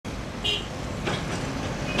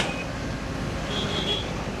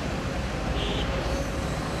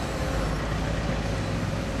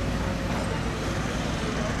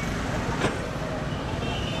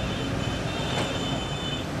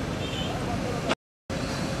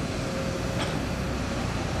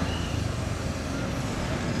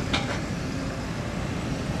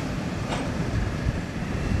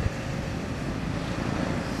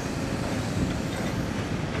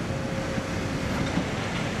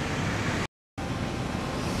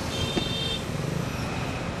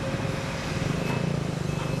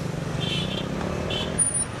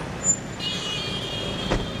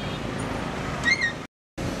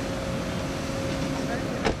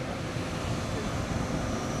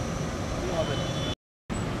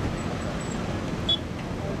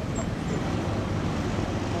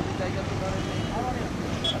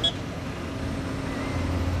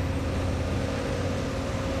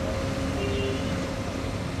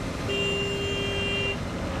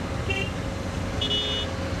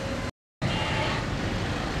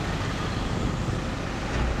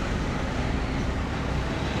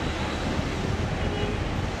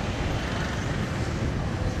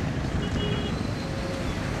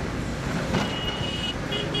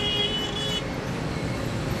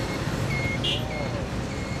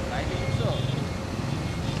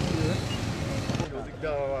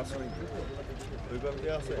আছে নাকি ওই পার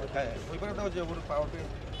দিয়ে আছে হ্যাঁ ওই পারে দাও যে ওর পাওয়ারটা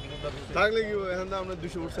থাকলে কি এখন তো আমরা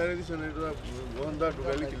 200 ফুট সাইড দিছেন এটা বন্ধা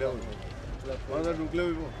ঢুকাইলে কি লাগবে বন্ধা ঢুকলে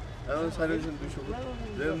হইব এখন সাইড দিছেন 200 ফুট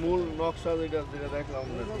যে মূল নকশা যেটা দেখলাম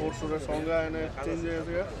ফোর্সের সংজ্ঞা এনে চেঞ্জ হয়ে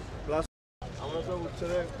গেছে প্লাস আমরা তো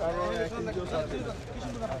উচ্চরে কারণ এক ইঞ্চিও সাথে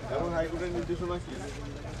এবং হাইকোর্টের নির্দেশনা কি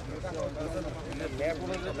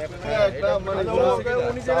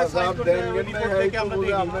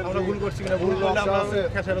আমরা ভুল করছি কিনা ভুল করলে আমরা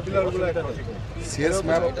খেসারত সিএস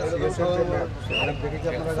ম্যাপ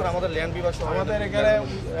আমাদের ল্যান্ড বিভাগ আমাদের এখানে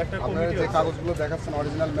একটা কমিটি যে কাগজগুলো দেখাচ্ছেন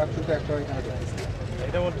অরিজিনাল ম্যাপ কিন্তু একটা এখানে দেখতেছি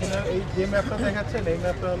এটা অরিজিনাল এই যে ম্যাপটা দেখাচ্ছেন এই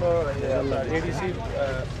ম্যাপটা হলো এডিসি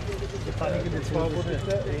পানি কিন্তু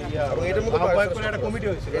সভাপতিত্বে এই এটার মধ্যে আহ্বায়ক করে একটা কমিটি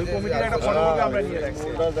হয়েছিল ওই কমিটির একটা ফটোকপি আমরা নিয়ে রাখছি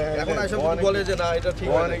এখন আইসা বলে যে না এটা ঠিক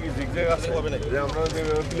হয় নাকি জিগজ্যাগ আছে হবে না যে আমরা যে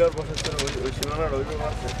পিলার বসাচ্ছেন ওই সীমানার ওই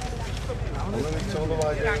আছে আমরা ইচ্ছা মতো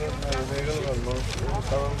বাজে হয়ে গেল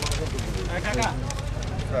কারণ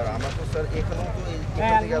স্যার আমার তো স্যার এখানেও তো এই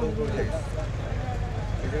থেকে আরো উপরে গেছে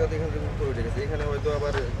এই জায়গাতে এখান থেকে উপরে গেছে এখানে হয়তো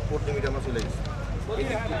আবার কোর্ট লিমিট আমরা চলে গেছি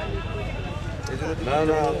এই জন্য না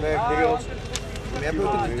না আমরা একদিকে ম্যাপেও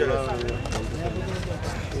তো ঠিক জায়গা আছে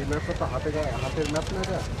এই ম্যাপটা তো হাতের ম্যাপ না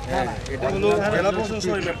এটা হ্যাঁ এটা হলো জেলা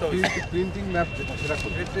প্রশাসন এই ম্যাপটা প্রিন্টিং ম্যাপ যেটা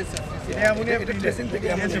এটা এমনই প্রিন্টেশন থেকে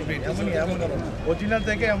এমনই অরিজিনাল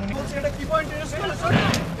থেকে এমনই এটা কি পয়েন্ট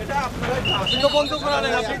এটা আপনারা বন্ধ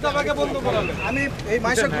করালেন আপনি তো আমাকে বন্ধ করালেন আমি এই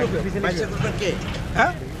মাইশা গ্রুপের কে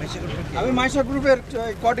হ্যাঁ আমি মাইশা গ্রুপের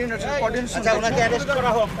কোঅর্ডিনেটর আচ্ছা ওনাকে অ্যারেস্ট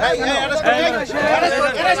করা হোক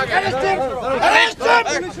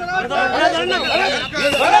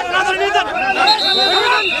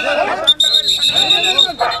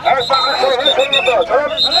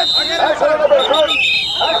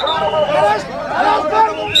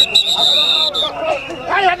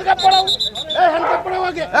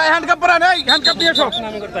হ্যান্ডকাপ পরা নাই হ্যান্ডকাপ দিয়ে সব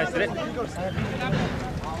নামে করতে আসছে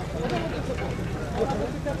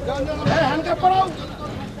হ্যান্ডকাপ পরাও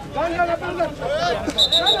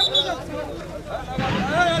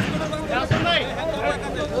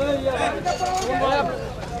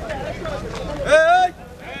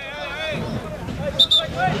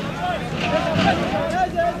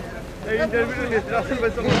এই ইন্টারভিউ নিতে আসেন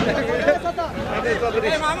ভাই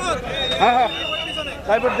হ্যাঁ হ্যাঁ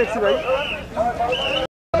তারপর দেখছি ভাই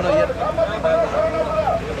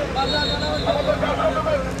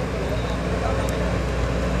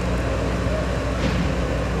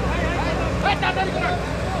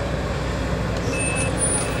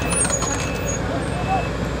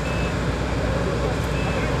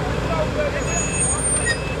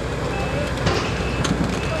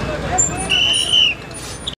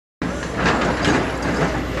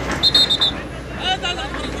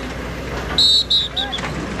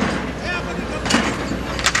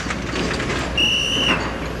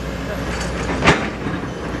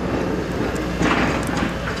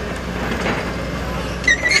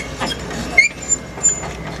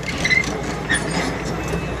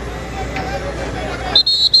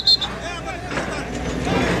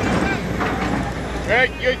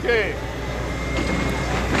কি হয়েছে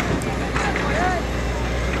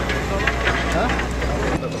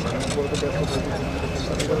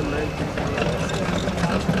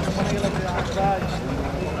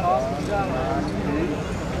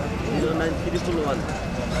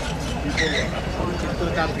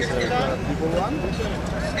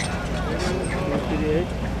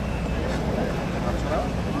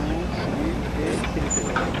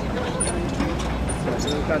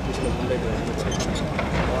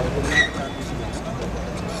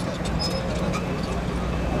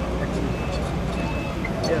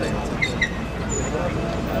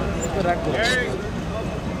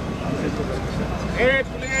Hey,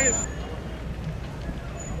 please.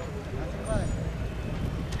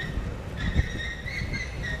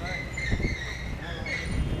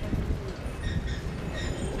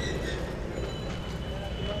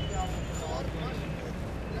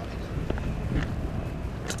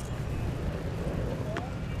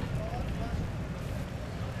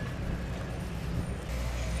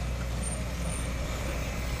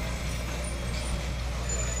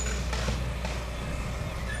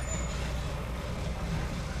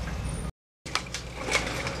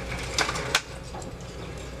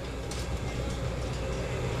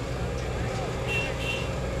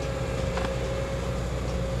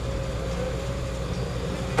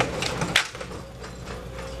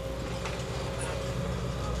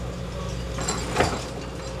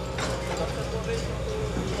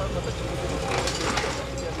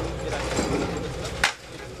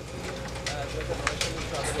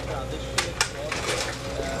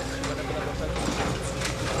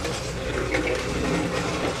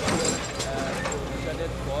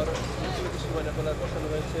 বসানো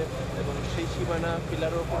হয়েছে এবং সেই সীমানা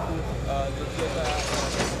পিলারও কিন্তু জটিলতা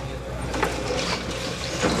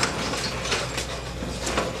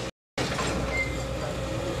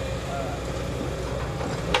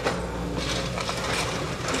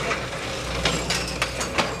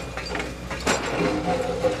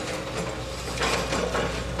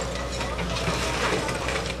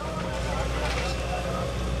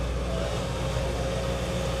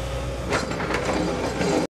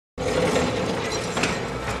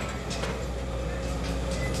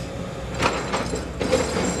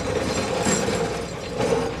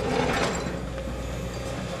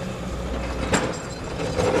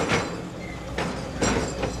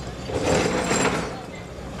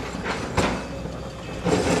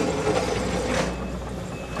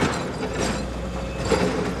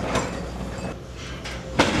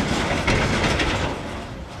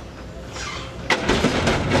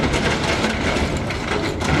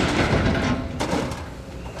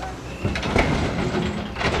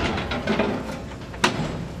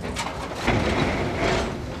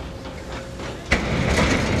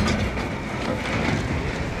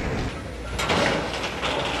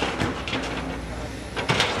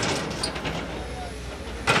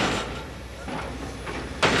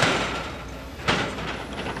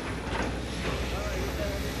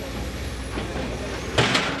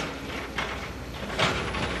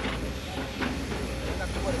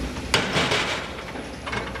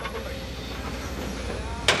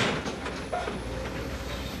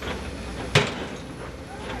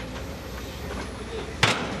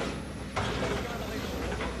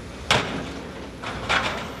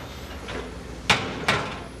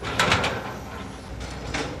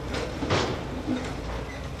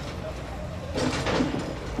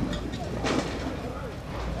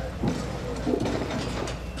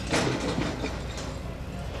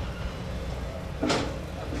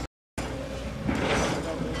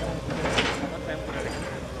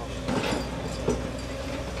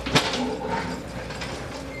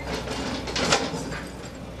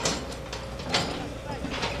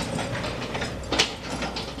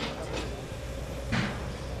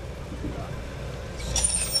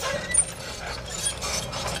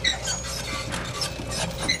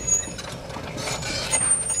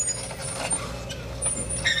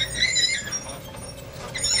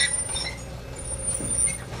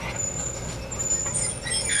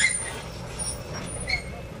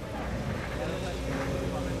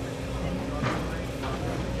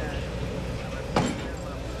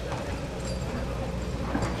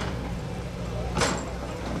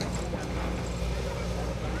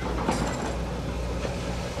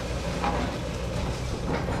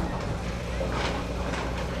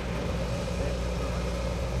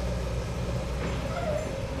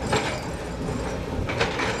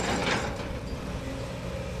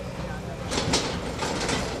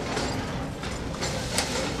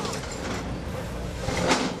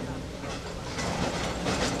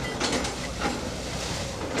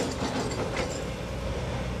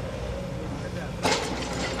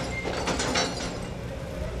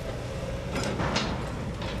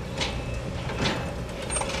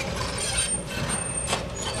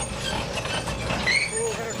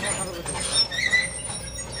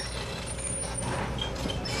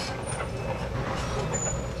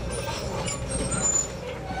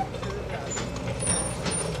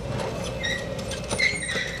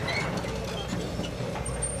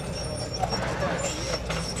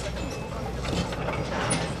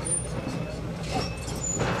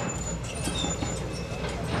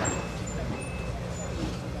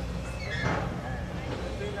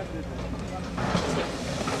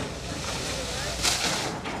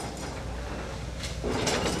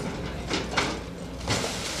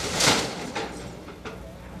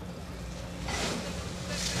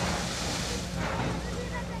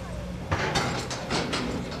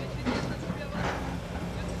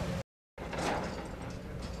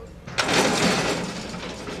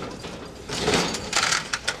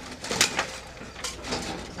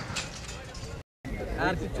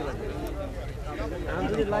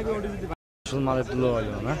মালে তুলো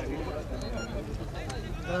হইল না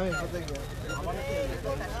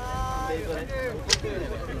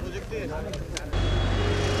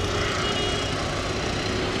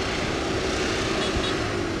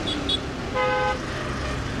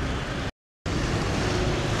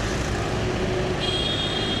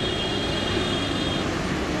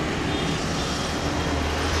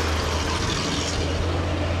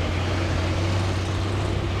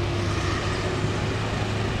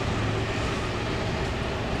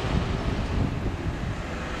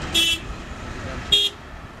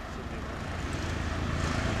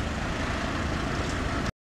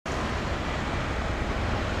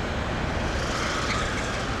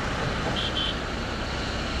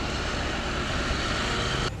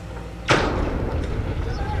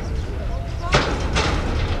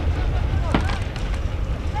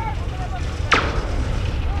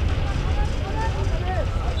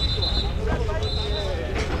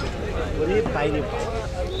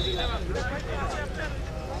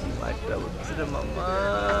মাইকটা উঠছে রে মামা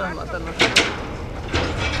মাথা নষ্ট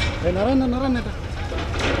নারায়ণ এটা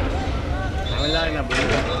আমি যাই না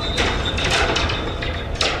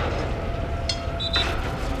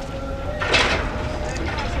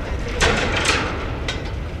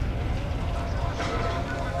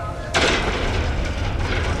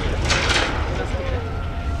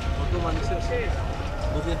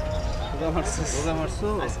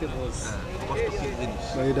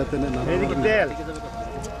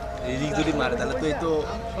এদিক যদি মারে তাহলে তো এই তো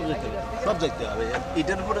সব যাইতে হবে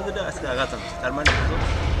এটার উপরে যদি আজকে আঘাত আছে তার মানে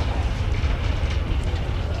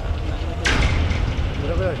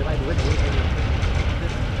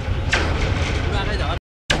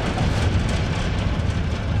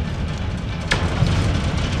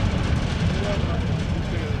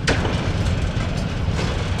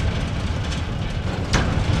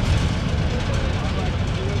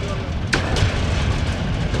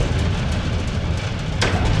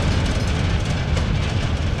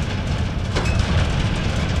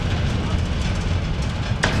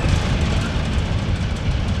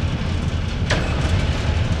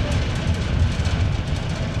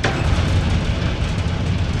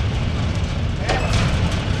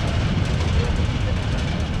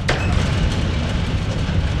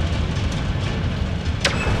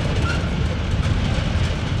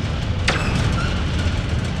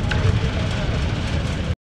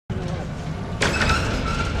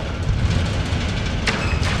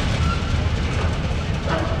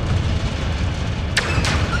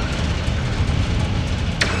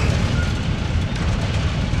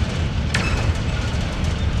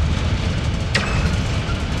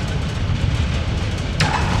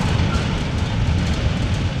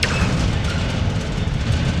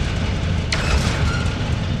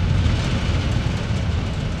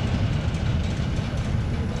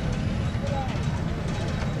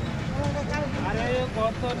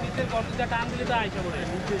নিচে গর্তটা টান দিলে তো আইসা পড়ে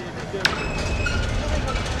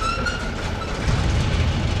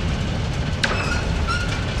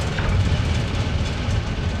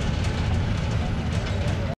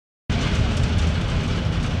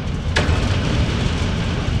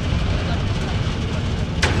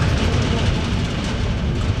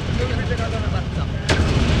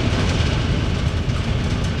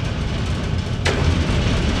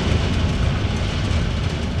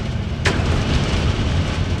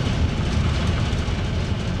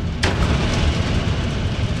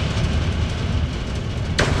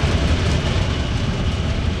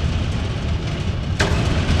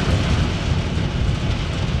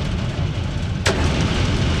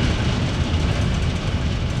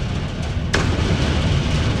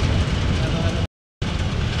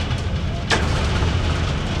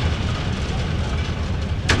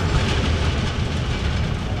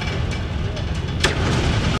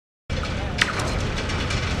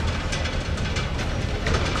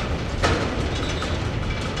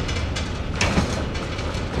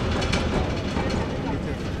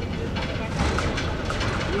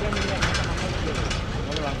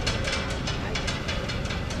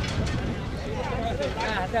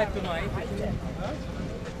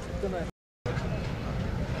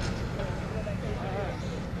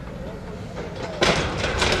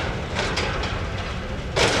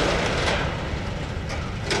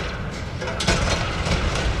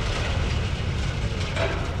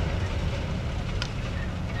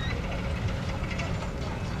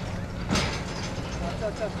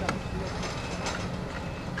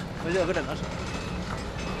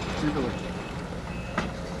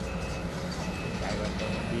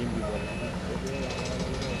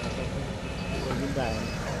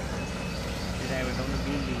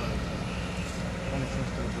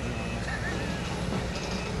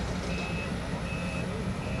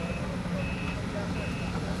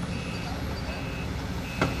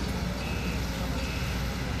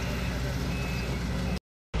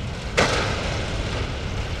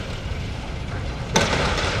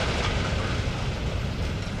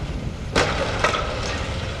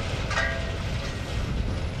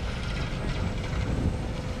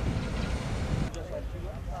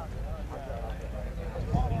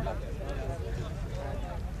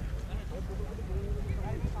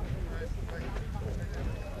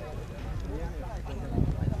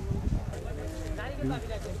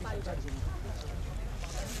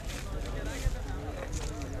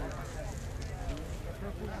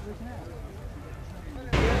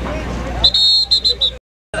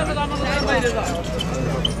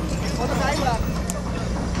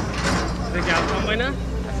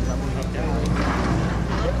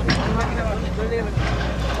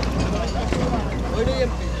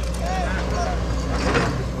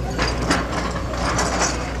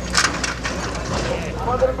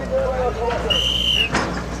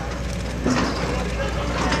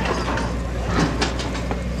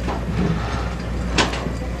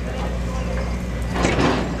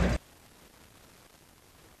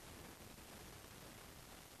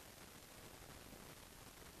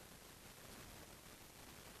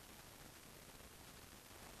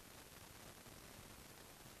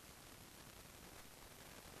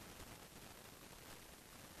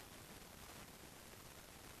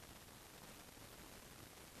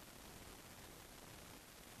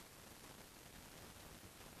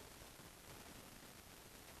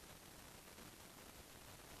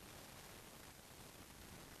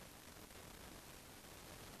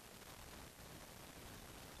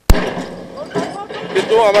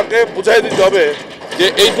কিন্তু আমাকে বুঝাই দিতে হবে যে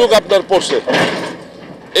এইটুক আপনার পড়ছে।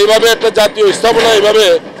 এইভাবে একটা জাতীয় স্থাপনা এইভাবে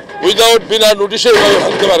উইদাউট বিনা নোটিশে এইভাবে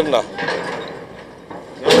ভাঙতে পারেন না।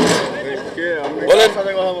 বলেন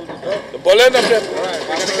বলেন আপনি।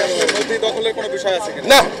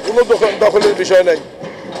 না, কোনো দখলের বিষয় নাই।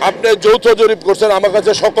 আপনি যৌথ জরিপ করছেন, আমার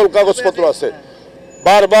কাছে সকল কাগজপত্র আছে।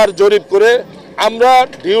 বারবার জরিপ করে আমরা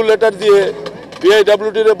ডিউ লেটার দিয়ে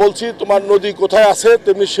বিআইডব্লিউটি রে বলছি তোমার নদী কোথায় আছে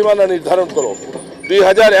তেমনি সীমানা নির্ধারণ করো।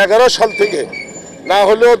 2011 সাল থেকে না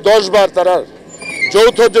হলেও 10 বার তারা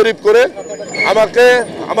যৌথ জরিপ করে আমাকে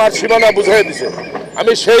আমার সীমানা বুঝাই দিছে,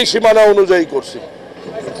 আমি সেই সীমানা অনুযায়ী করছি।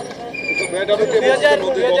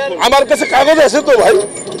 আমার কাছে কাগজ আছে তো ভাই।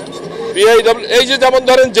 বিআইডব্লিউ এই যে যেমন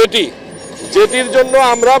ধরেন জেটির জন্য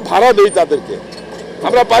আমরা ভাড়া দেই, তাদেরকে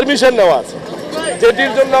আমরা পারমিশন নেওয়া আছে।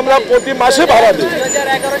 জেটির জন্য আমরা প্রতি মাসে ভাড়া দিই।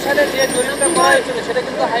 2011 সালে যে জরিপটা করা হয়েছিল সেটা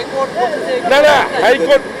কিন্তু হাইকোর্ট বলতেছে না না,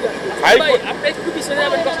 হাইকোর্ট আপনি একটু পিছনে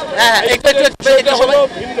যাবেন। হ্যাঁ এটা হলো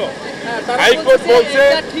ভিন্ন। হাইকোর্ট বলছে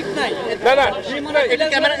ঠিক নাই। না না ঠিক নাই, এটা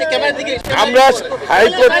ক্যামেরার দিকে আমরা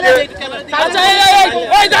হাইকোর্টকে আচ্ছা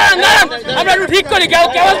এই দাঁড়ান আমরা একটু ঠিক করি।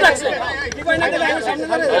 কেমন লাগছে?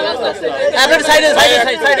 আপনার সাইডে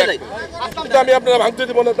যাই। আমি আপনারা ভাঙতে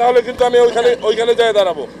দিব না, তাহলে কিন্তু আমি ওইখানে যাই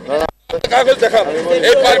দাঁড়াবো। কাগজ দেখান।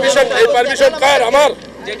 এই পারমিশন কার? আমার।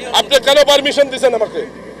 আপনি কেন পারমিশন দিচ্ছেন আমাকে?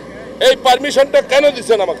 এই পারমিশনটা কেন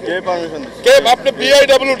দিচ্ছেন আমাকে? কে পারমিশন দিছে? কে? আপনি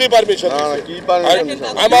বিআইডব্লিউটি পারমিশন না দিছেন। কি পারমিশন দিছে?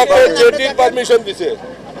 আমাকে জেটির পারমিশন দিছে।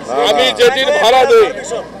 আমি জেটির ভাড়া দেই,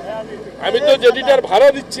 আমি তো জেটিটার ভাড়া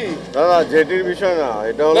দিচ্ছি। না না জেটির বিষয় না,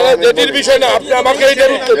 এটা হলো না জেটির বিষয় না, আপনি আমাকে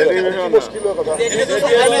এইটার উত্তর দেন। মুশকিলের কথা।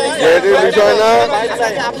 জেটির বিষয় না,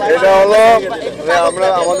 এটা হলো যে আমরা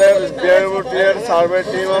আমাদের বিআরওটির সার্ভে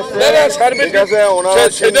টিম আছে। না না সার্ভে ঠিক আছে, ওনারা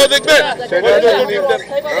সেটাও দেখবেন।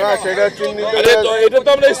 না সেটা চিহ্নিত আরে তো এটা তো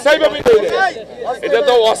আমরা স্থায়ীভাবে নেই না, এটা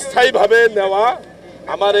তো অস্থায়ীভাবে নেওয়া।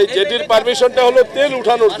 আমার এই জেটির পারমিশনটা হলো তেল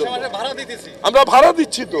উঠানোর জন্য। আমরা ভাড়া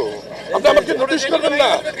দিচ্ছি তো, আপনি আমাকে নোটিশ করবেন না?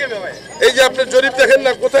 এই যে আপনি জরিপ দেখেন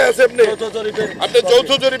না কোথায় আছে, আপনি যৌথ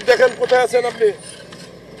জরিপ দেখেন কোথায় আছেন আপনি?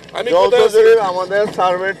 আমি যৌথ কোথায় আছি? জরিপ আমাদের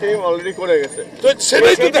সার্ভে টিম অলরেডি করে গেছে। তো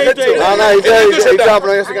সেটাই তো দেখাচ্ছি। না না এটা এটাই তো সেটা। এটা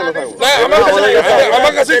আপনার কাছে কেন থাকবে? না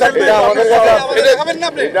আমার কাছেই থাকবে। এটা আমাদের কাছে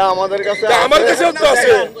এটা- এটা আমাদের কাছে তা আমার কাছেও তো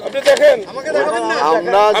আছে, আপনি দেখেন।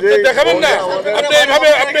 আমরা আপনি যে দেখাবেন না?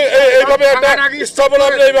 আপনি এইভাবে একটা স্থাপনা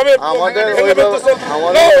আপনি এইভাবে আমাদের ভেঙে ফেলতেছেন।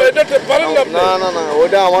 আমাদের- না, এটা পারেন না আপনি। না না না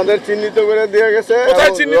ওটা আমাদের চিহ্নিত করে দিয়ে গেছে। কোথায়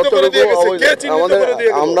এবং চিহ্নিত করে দিয়ে গেছে? কে চিহ্নিত আমাদের করে দিয়ে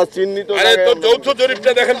গেছে? আমরা চিহ্নিত আরে তো জায়গায়- যৌথ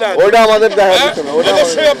জরিপটা দেখেন না। ওটা আমাদের দেখার হ্যাঁ? কিছু না, ওটা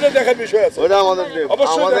অবশ্যই আপনার দেখার বিষয় আছে। ওটা আমাদের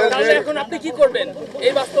অবশ্যই আমাদের দেখার যে এখন আপনি কি করবেন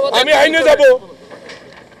এই বাস্তবতা? আমি আইনে যাব,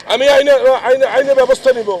 আমি আইনে ব্যবস্থা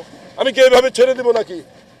নিব। আমি কি এইভাবে ছেড়ে দিব নাকি?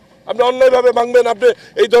 আপনি অন্যায়ভাবে ভাঙবেন, আপনি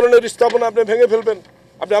এই ধরনের স্থাপনা আপনি ভেঙে ফেলবেন,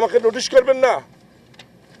 আপনি আমাকে নোটিশ করবেন না?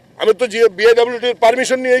 আমি তো বিআইডব্লিউটির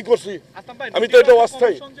পারমিশন নিয়েই করছি, আমি তো এটা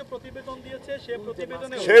অস্থায়ী।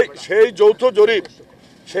 সেই যৌথ জরিপ,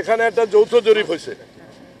 সেখানে একটা যৌথ জরিপ হয়েছে।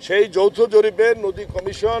 সেই যৌথ জরিপে নদী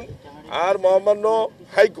কমিশন আর মহামান্য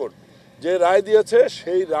হাইকোর্ট যে রায় দিয়েছে,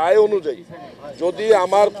 সেই রায় অনুযায়ী যদি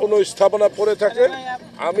আমার কোনো স্থাপনা পড়ে থাকে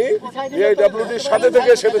আমি বিআইডব্লিউটির সাথে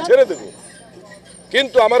থেকে সেটা ছেড়ে দেব।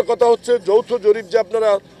 কিন্তু আমার কথা হচ্ছে যৌথ জরিপ যে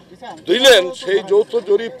আপনারা দিলেন, সেই যৌথ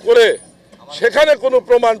জরিপ করে সেখানে কোনো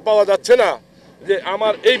প্রমাণ পাওয়া যাচ্ছে না যে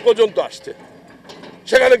আমার এই পর্যন্ত আসছে,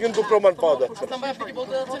 সেখানে কিন্তু প্রমাণ পাওয়া যাচ্ছে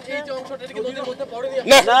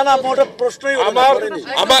না।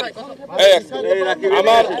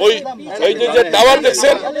 আমার ওই যে টাওয়ার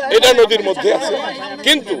দেখছেন এটা নদীর মধ্যে আছে,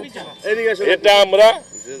 কিন্তু এটা আমরা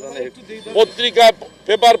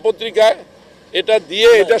পেপার পত্রিকায় এটা দিয়ে,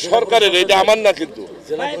 এটা সরকারের, এটা আমার না। কিন্তু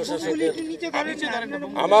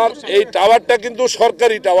আমার এই টাওয়ারটা কিন্তু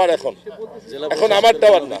সরকারি টাওয়ার, এখন আমার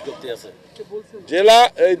টাওয়ার না।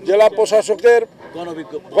 জেলা প্রশাসকের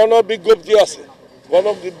গণবিজ্ঞপ্তি আছে,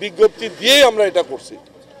 গণবিজ্ঞপ্তি দিয়েই আমরা এটা করছি।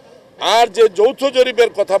 আর যে যৌথ জরিপের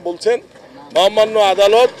কথা বলছেন, মহামান্য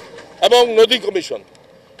আদালত এবং নদী কমিশন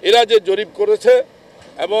এরা যে জরিপ করেছে,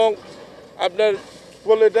 এবং আপনার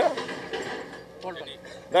বলে এটা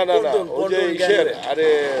না না না ওই যে ইসের আরে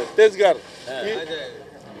তেজগার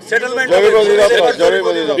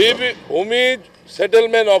ভূমি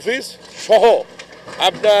সেটেলমেন্ট অফিস সহ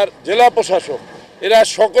আপনার জেলা প্রশাসক এরা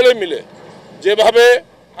সকলে মিলে যেভাবে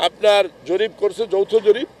আপনার জরিপ করছে, যৌথ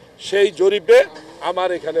জরিপ, সেই জরিপে আমার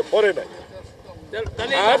এখানে পড়ে নাই।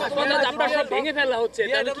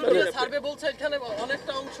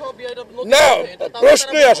 না,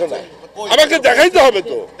 প্রশ্নই আসে না। আমাকে দেখাইতে হবে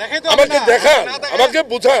তো, আমাকে দেখান, আমাকে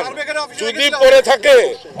বুঝান। যদি পড়ে থাকে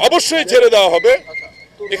অবশ্যই ছেড়ে দেওয়া হবে।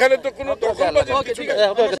 এখানে তো কোনো দখলবাজির কিছু নেই।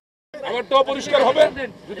 আমারটাও পরিষ্কার হবে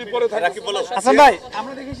যদি পরে থাকে। হাসান ভাই,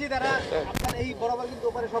 আমরা দেখেছি তারা আপনার এই বরাবর কিন্তু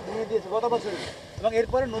ওপারে সব ভেঙে দিয়েছে গত বছর, এবং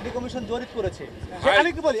এরপরে নদী কমিশন জরিপ করেছে। আমি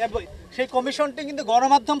কি বলি, সেই কমিশনটি কিন্তু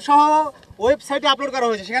গণমাধ্যম সহ ওয়েবসাইটে আপলোড করা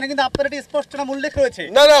হয়েছে, সেখানে কিন্তু আপনার এটি স্পষ্ট নাম উল্লেখ রয়েছে।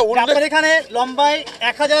 না না, যে আপনার এখানে লম্বায়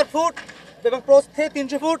 1000 ফুট এবং প্রস্থে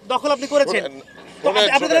 300 ফুট দখল আপনি করেছেন। তো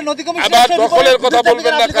আপনাদের নদী কমিশন আবার দখলের কথা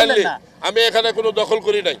বলবেন না কাইন্ডলি। আমি এখানে কোনো দখল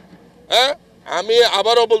করি নাই। হ্যাঁ, আমি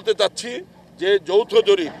আবারও বলতে চাচ্ছি যে যৌথ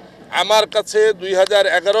জরিপ আমার কাছে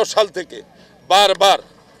 2011 সাল থেকে বারবার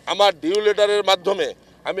আমার ডিউ লেটারের মাধ্যমে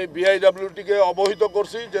আমি বিআইডব্লিউটিকে অবহিত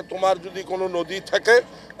করছি যে তোমার যদি কোনো নদী থাকে,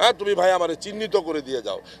 হ্যাঁ, তুমি ভাই আমারে চিহ্নিত করে দিয়ে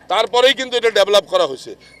যাও। তারপরেই কিন্তু এটা ডেভেলপ করা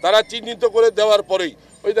হয়েছে। তারা চিহ্নিত করে দেওয়ার পরেই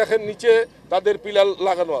ওই দেখেন নিচে তাদের পিলার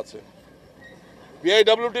লাগানো আছে,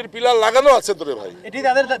 বিআইডব্লিউটির পিলার লাগানো আছে তো রে ভাই। এটি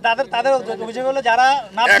তাদের অভিযোগ হলো যারা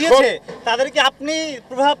নাম দিয়েছে তাদেরকে আপনি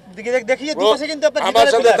প্রভাব দেখিয়ে দিতেছে, কিন্তু আপনার আমার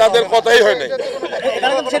সাথে তাদের কথাই হয় নাই।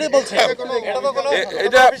 তারা কিন্তু সেটাই বলছে।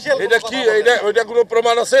 এটা কি, এটা কোনো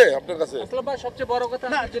প্রমাণ আছে আপনার কাছে? আসলাম ভাই, সবচেয়ে বড় কথা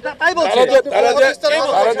না, যেটা তাই বলছে।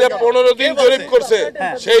 তারা যে 15 দিন জরিপ করছে,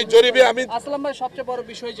 সেই জরিপে আমি আসলাম ভাই সবচেয়ে বড়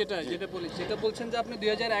বিষয় যেটা বলছেন যে আপনি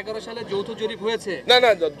 2011 সালে যৌথ জরিপ হয়েছে। না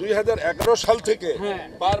 2011 সাল থেকে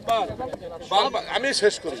বারবার আমি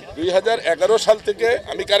শেষ করি। 2011 সাল থেকে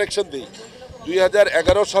আমি কারেকশন দিই।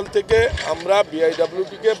 2011 সাল থেকে আমরা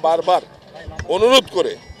বিআইডব্লিউটিকে বারবার অনুরোধ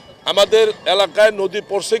করে আমাদের এলাকায় নদী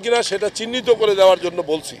পড়ছে কিনা সেটা চিহ্নিত করে দেওয়ার জন্য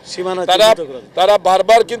বলছি। তারা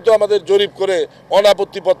বারবার কিন্তু আমাদের জরিপ করে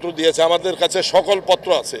অনাপত্তিপত্র দিয়েছে, আমাদের কাছে সকল পত্র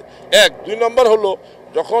আছে। 2 নম্বর হলো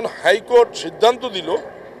যখন হাইকোর্ট সিদ্ধান্ত দিল,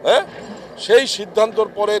 হ্যাঁ, সেই সিদ্ধান্তর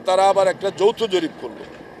পরে তারা আবার একটা যৌথ জরিপ করলো।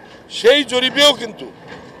 সেই জরিপেও কিন্তু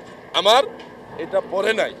আমার এটা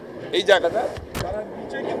পড়ে নাই এই জায়গাটা। তারা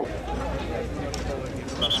নিচে কিন্তু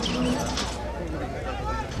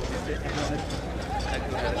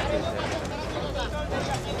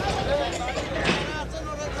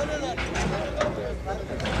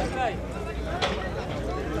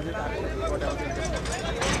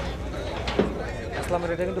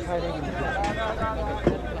আসলামের এটা কিন্তু খাই নাই কিন্তু।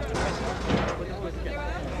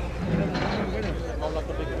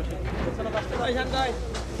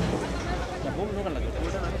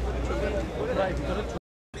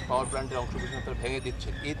 পাওয়ার প্ল্যান্টের অংশ বিশেষ আপনারা ভেঙে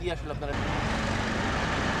দিচ্ছেন, এ দিয়ে আসলে আপনারা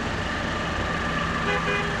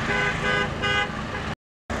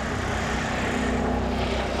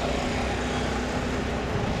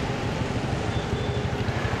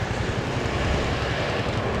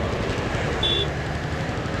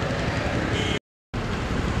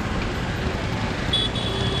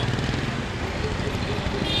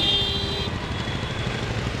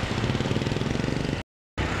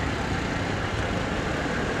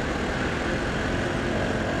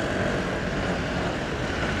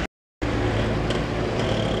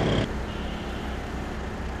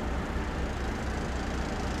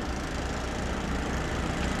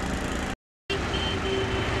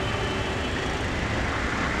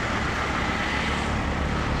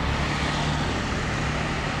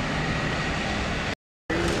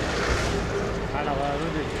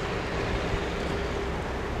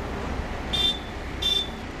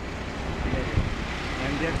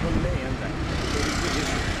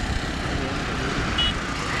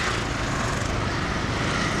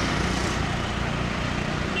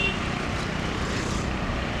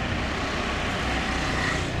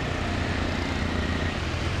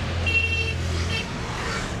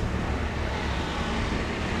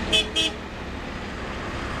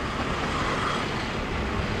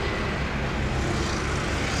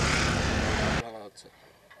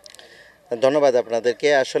ধন্যবাদ আপনাদেরকে।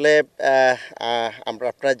 আসলে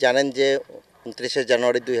আপনারা জানেন যে 29শে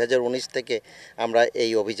জানুয়ারি 2019 থেকে আমরা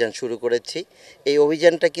এই অভিযান শুরু করেছি। এই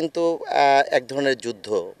অভিযানটা কিন্তু এক ধরনের যুদ্ধ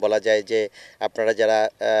বলা যায়, যে আপনারা যারা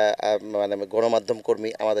মানে গণমাধ্যম কর্মী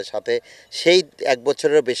আমাদের সাথে সেই 1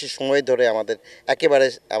 বছরেরও বেশি সময় ধরে একেবারে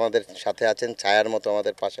আমাদের সাথে আছেন, ছায়ার মতো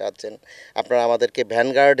আমাদের পাশে আছেন। আপনারা আমাদেরকে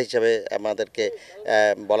ভ্যানগার্ড হিসেবে আমাদেরকে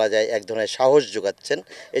বলা যায় এক ধরনের সাহস যোগাচ্ছেন।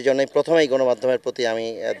 এই জন্যই প্রথমেই গণমাধ্যমের প্রতি আমি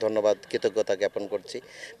ধন্যবাদ, কৃতজ্ঞতা জ্ঞাপন করছি।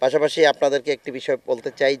 পাশাপাশি আপনাদেরকে একটি বিষয় বলতে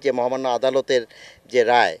চাই যে মহামান্য আদালতের যে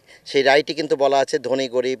রায়, সেই রায়টি কিন্তু বলা আছে ধনী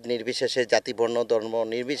গরিব নির্বিশেষে, জাতি বর্ণ ধর্ম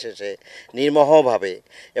নির্বিশেষে নির্মমভাবে,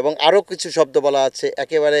 এবং আরও কিছু শব্দ বলা আছে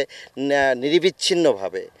একেবারে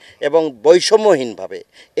নিরবিচ্ছিন্নভাবে এবং বৈষম্যহীনভাবে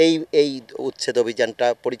এই উচ্ছেদ অভিযানটা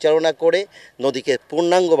পরিচালনা করে নদীকে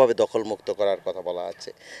পূর্ণাঙ্গভাবে দখলমুক্ত করার কথা বলা আছে।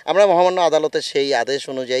 আমরা মহামান্য আদালতের সেই আদেশ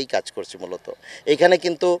অনুযায়ী কাজ করছি। মূলত এখানে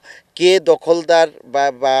কিন্তু কে দখলদার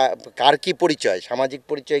বা কার কী পরিচয়, সামাজিক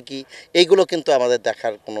পরিচয় কি, এইগুলো কিন্তু আমাদের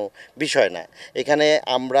দেখার কোনো বিষয় না। না। এখানে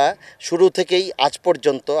আমরা শুরু থেকেই আজ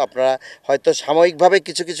পর্যন্ত আপনারা হয়তো সাময়িকভাবে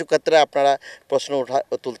কিছু কিছু ক্ষেত্রে আপনারা প্রশ্ন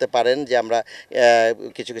তুলতে পারেন যে আমরা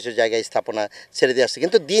কিছু কিছু জায়গায় স্থাপনা ছেড়ে দিয়ে আসছি,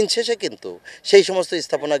 কিন্তু দিন শেষে কিন্তু সেই সমস্ত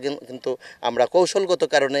স্থাপনা কিন্তু আমরা কৌশলগত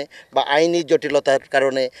কারণে বা আইনি জটিলতার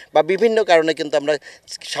কারণে বা বিভিন্ন কারণে কিন্তু আমরা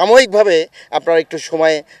সাময়িকভাবে আপনারা একটু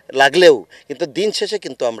সময় লাগলেও কিন্তু দিন শেষে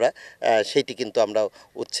কিন্তু আমরা সেইটি কিন্তু আমরা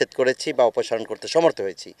উচ্ছেদ করেছি বা অপসারণ করতে সমর্থ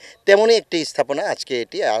হয়েছি। তেমনই একটি স্থাপনা আজকে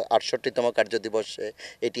এটি ৬৮তম কার্যদিবসে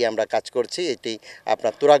এটি আমরা কাজ করছি। এটি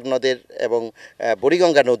আপনার তুরাগ নদের এবং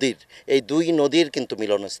বুড়িগঙ্গা নদীর এই দুই নদীর কিন্তু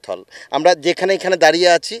মিলনস্থল। আমরা যেখানে এখানে দাঁড়িয়ে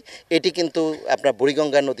আছি এটি কিন্তু আপনার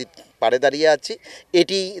বুড়িগঙ্গা নদীর পাড়ে দাঁড়িয়ে আছি।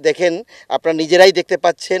 এটি দেখেন আপনারা নিজেরাই দেখতে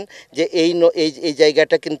পাচ্ছেন যে এই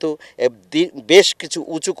জায়গাটা কিন্তু বেশ কিছু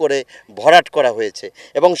উঁচু করে ভরাট করা হয়েছে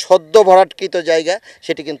এবং সদ্য ভরাটকৃত জায়গা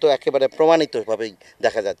সেটি কিন্তু একেবারে প্রমাণিতভাবেই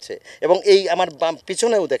দেখা যাচ্ছে। এবং এই আমার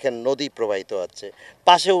পিছনেও দেখেন নদী প্রবাহিত আছে,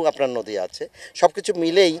 পাশেও আপনার নদী আছে। সব কিছু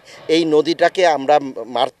মিলেই এই নদীটাকে আমরা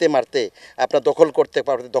মারতে মারতে আপনার দখল করতে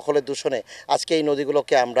পারতে দখলের দূষণে আজকে এই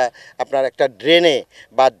নদীগুলোকে আমরা আপনার একটা ড্রেনে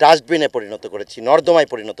বা ডাস্টবিনে পরিণত করেছি, নর্দমায়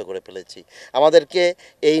পরিণত করে ফেলেছি। আমাদেরকে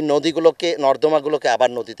এই নদীগুলোকে নর্দমাগুলোকে আবার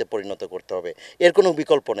নদীতে পরিণত করতে হবে, এর কোনো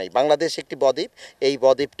বিকল্প নেই। বাংলাদেশ একটি বদ্বীপ, এই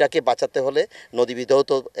বদ্বীপটাকে বাঁচাতে হলে নদী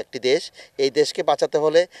বিধৌত একটি দেশ, এই দেশকে বাঁচাতে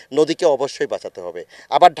হলে নদীকে অবশ্যই বাঁচাতে হবে।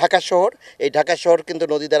 আবার ঢাকা শহর, এই ঢাকা শহর কিন্তু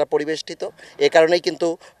নদী দ্বারা পরিবেষ্টিত, এ কারণেই কিন্তু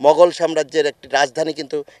মোগল সাম্রাজ্যের একটি রাজধানী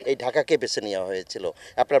কিন্তু এই ঢাকাকে বেছে নেওয়া হয়েছিল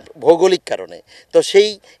আপনার ভৌগোলিক কারণে। তো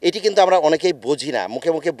এটি কিন্তু আমরা অনেকেই বুঝি না,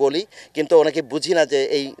 মুখে মুখে বলি কিন্তু অনেকে বুঝি না যে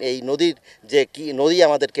এই নদীর যে কি নদী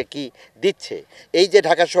আমাদেরকে কি দিচ্ছে। এই যে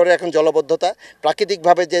ঢাকা শহরে এখন জলবদ্ধতা,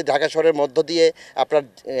 প্রাকৃতিকভাবে যে ঢাকা শহরের মধ্য দিয়ে আপনার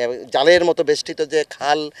জালের মতো বেষ্টিত যে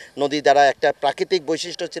খাল নদী দ্বারা একটা প্রাকৃতিক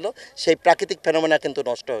বৈশিষ্ট্য ছিল, সেই প্রাকৃতিক ফেনোমেনা কিন্তু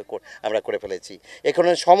নষ্ট আমরা করে ফেলেছি।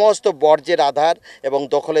 এখানে সমস্ত বর্জ্যের আধার এবং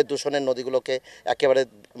দখলের দূষণের নদীগুলোকে একেবারে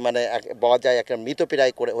মানে বলা যায় একটা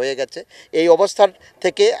মৃতপ্রায় করে হয়ে গেছে। এই অবস্থার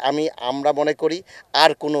থেকে আমরা মনে করি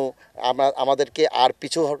আর কোনো আমাদেরকে আর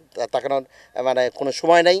পিছু তাকানোর মানে কোনো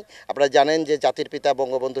সময় নেই। আপনারা জানেন যে জাতির পিতা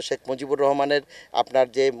বঙ্গবন্ধু শেখ মুজিবুর রহমানের আপনার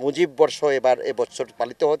যে মুজিব বর্ষ এবছর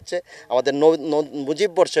পালিত হচ্ছে। আমাদের মুজিব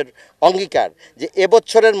বর্ষের অঙ্গীকার যে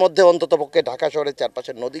এবছরের মধ্যে অন্ততপক্ষে ঢাকা শহরের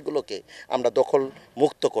চারপাশের নদীগুলোকে আমরা দখল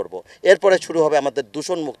মুক্ত করব। এরপরে শুরু হবে আমাদের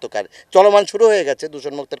দূষণ মুক্ত কাজ, চলমান শুরু হয়ে গেছে,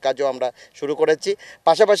 দূষণ মুক্তের কাজও আমরা শুরু করেছি।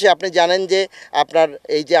 পাশাপাশি আপনি জানেন যে আপনার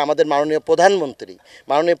এই যে আমাদের মাননীয়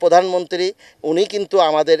প্রধানমন্ত্রী উনি কিন্তু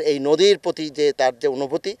আমাদের এই নদীর প্রতি যে তার যে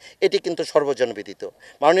অনুভূতি এটি কিন্তু সর্বজনবিদিত।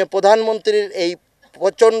 মাননীয় প্রধানমন্ত্রীর এই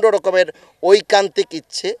প্রচণ্ড রকমের ঐকান্তিক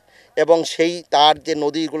ইচ্ছে এবং তার যে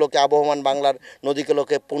নদীগুলোকে আবহমান বাংলার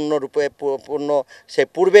নদীগুলোকে সে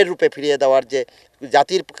পূর্বের রূপে ফিরিয়ে দেওয়ার যে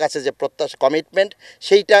জাতির কাছে যে প্রত্যাশা কমিটমেন্ট,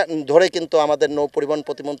 সেইটা ধরে কিন্তু আমাদের নৌপরিবহন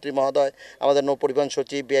প্রতিমন্ত্রী মহোদয়, আমাদের নৌপরিবহন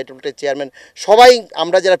সচিব, বিআইডব্লিউটির চেয়ারম্যান, সবাই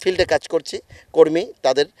আমরা যারা ফিল্ডে কাজ করছি কর্মী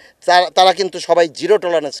তারা কিন্তু সবাই জিরো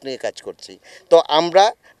টলারেন্স নিয়ে কাজ করছি। তো আমরা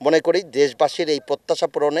মনে করি দেশবাসীর এই প্রত্যাশা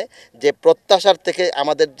পূরণে যে প্রত্যাশার থেকে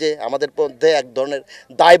আমাদের মধ্যে এক ধরনের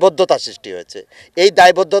দায়বদ্ধতা সৃষ্টি হয়েছে, এই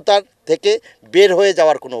দায়বদ্ধতার থেকে বের হয়ে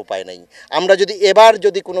যাওয়ার কোনো উপায় নেই। আমরা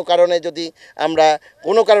যদি কোনো কারণে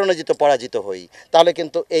পরাজিত হই তাহলে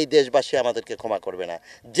কিন্তু এই দেশবাসী আমাদেরকে ক্ষমা করবে না।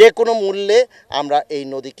 যে কোনো মূল্যে আমরা এই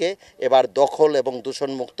নদীকে এবার দখল এবং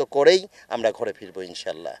দূষণমুক্ত করেই আমরা ঘরে ফিরবো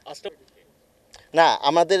ইনশাল্লাহ। না,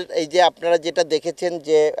 আমাদের এই যে আপনারা যেটা দেখেছেন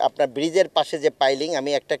যে আপনার ব্রিজের পাশে যে পাইলিং,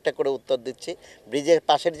 আমি একটা করে উত্তর দিচ্ছি। ব্রিজের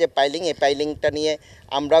পাশের যে পাইলিং, এই পাইলিংটা নিয়ে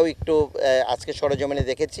আমরাও একটু আজকে সরেজমিনে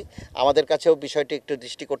দেখেছি, আমাদের কাছেও বিষয়টি একটু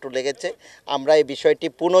দৃষ্টিকটু লেগেছে। আমরা এই বিষয়টি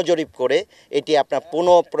পুনঃজরিপ করে এটি আপনার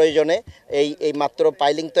প্রয়োজনে এই মাত্র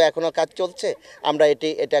পাইলিং তো এখনও কাজ চলছে, আমরা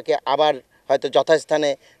এটাকে আবার হয়তো যথাস্থানে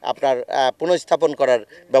আপনার পুনঃস্থাপন করার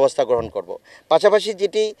ব্যবস্থা গ্রহণ করব। পাশাপাশি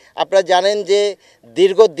যেটি আপনারা জানেন যে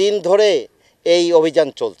দীর্ঘদিন ধরে এই অভিযান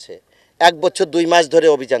চলছে, 1 বছর 2 মাস ধরে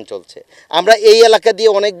অভিযান চলছে। আমরা এই এলাকা দিয়ে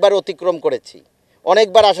অনেকবার অতিক্রম করেছি,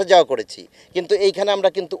 অনেকবার আসা যাওয়া করেছি, কিন্তু এইখানে আমরা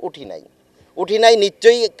কিন্তু উঠি নাই।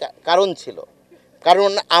 নিশ্চয়ই কারণ ছিল,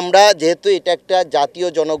 কারণ আমরা যেহেতু এটা একটা জাতীয়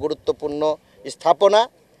জনগুরুত্বপূর্ণ স্থাপনা,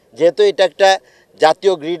 যেহেতু এটা একটা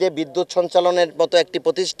জাতীয় গ্রিডে বিদ্যুৎ সঞ্চালনের মতো একটি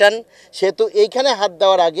প্রতিষ্ঠান, সেহেতু এইখানে হাত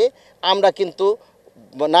দেওয়ার আগে আমরা কিন্তু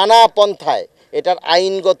নানা পন্থায় এটার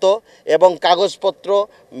আইনগত এবং কাগজপত্র,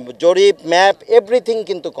 জরিপ, ম্যাপ, এভরিথিং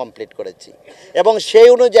কিন্তু কমপ্লিট করেছি। এবং সেই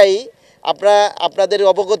অনুযায়ী আপনাদের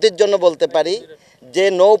অবগতির জন্য বলতে পারি যে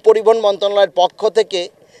নৌ পরিবহন মন্ত্রণালয়ের পক্ষ থেকে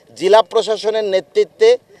জেলা প্রশাসনের নেতৃত্বে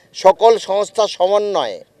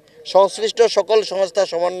সংশ্লিষ্ট সকল সংস্থা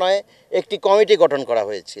সমন্বয়ে একটি কমিটি গঠন করা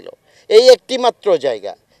হয়েছিল। এই একটি মাত্র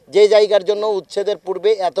জায়গা, যে জায়গার জন্য উচ্ছেদের পূর্বে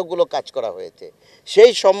এতগুলো কাজ করা হয়েছে,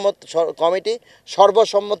 সেই কমিটি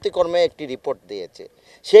সর্বসম্মতিক্রমে একটি রিপোর্ট দিয়েছে।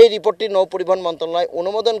 সেই রিপোর্টটি নৌ পরিবহন মন্ত্রণালয়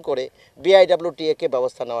অনুমোদন করে বিআইডব্লিউটিএকে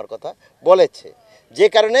ব্যবস্থা নেওয়ার কথা বলেছে, যে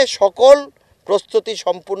কারণে সকল প্রস্তুতি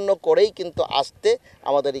সম্পূর্ণ করেই কিন্তু আসতে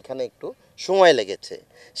আমাদের এখানে একটু সময় লেগেছে।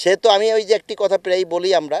 সেহেতু আমি ওই যে একটি কথা প্রায়ই বলি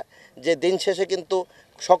আমরা, যে দিন শেষে কিন্তু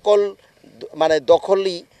সকল মানে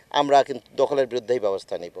দখলই আমরা কিন্তু দখলের বিরুদ্ধেই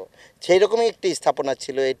ব্যবস্থা নিব, সেই রকমই একটি স্থাপনা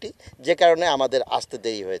ছিল এটি, যে কারণে আমাদের আসতে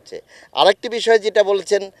দেরি হয়েছে। আরেকটি বিষয় যেটা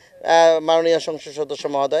বলেছেন মাননীয় সংসদ সদস্য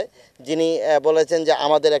মহোদয়, যিনি বলেছেন যে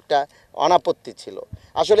আমাদের একটা অনাপত্তি ছিল,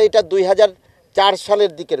 আসলে এটা 2004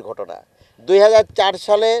 সালের দিকের ঘটনা। 2004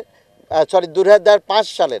 সালে 2005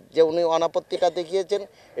 সালের যে উনি অনাপত্তিটা দেখিয়েছেন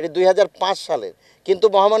এটি 2005 সালের, কিন্তু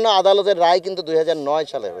মহামান্য আদালতের রায় কিন্তু 2009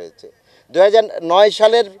 সালে হয়েছে। 2009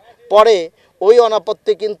 সালের পরে ওই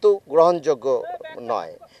অনাপত্তি কিন্তু গ্রহণযোগ্য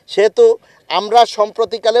নয়। সেহেতু আমরা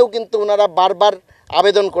সম্প্রতিকালেও কিন্তু ওনারা বারবার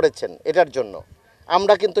আবেদন করেছেন এটার জন্য,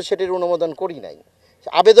 আমরা কিন্তু সেটির অনুমোদন করি নাই।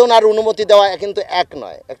 আবেদন আর অনুমতি দেওয়া কিন্তু এক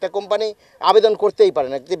নয়। একটা কোম্পানি আবেদন করতেই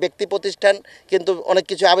পারেন, একটি ব্যক্তি প্রতিষ্ঠান কিন্তু অনেক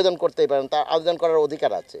কিছু আবেদন করতেই পারেন, তার আবেদন করার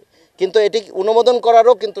অধিকার আছে, কিন্তু এটি অনুমোদন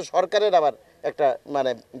করারও কিন্তু সরকারের আবার একটা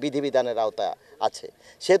মানে বিধিবিধানের আওতা আছে।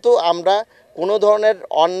 সেহেতু আমরা কোনো ধরনের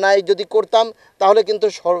অন্যায় যদি করতাম তাহলে কিন্তু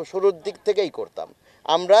শুরুর দিক থেকেই করতাম,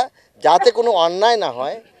 আমরা যাতে কোনো অন্যায় না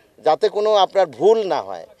হয়, যাতে কোনো আপনার ভুল না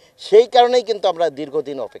হয়, সেই কারণেই কিন্তু আমরা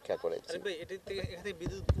দীর্ঘদিন অপেক্ষা করেছি। এখানে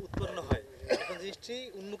বিদ্যুৎ উৎপন্ন হয়, এখন জিনিসটি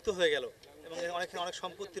উন্মুক্ত হয়ে গেল এবং অনেক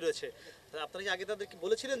সম্পত্তি রয়েছে। আপনারা কি আগে তাদেরকে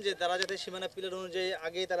বলেছিলেন যে তারা যাতে সীমানা পিলার অনুযায়ী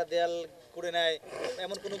আগে তারা দেয়াল করে নেয়,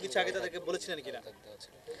 এমন কোনো কিছু আগে তাদেরকে বলেছিলেন কিনা?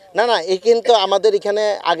 না, এই কিন্তু আমাদের এখানে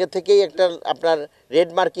আগে থেকেই একটা আপনার রেড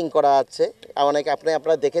মার্কিং করা আছে,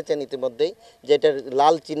 আপনারা দেখেছেন ইতিমধ্যেই যে এটা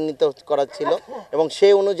লাল চিহ্নিত করা ছিল, এবং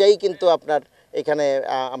সেই অনুযায়ী কিন্তু আপনার এখানে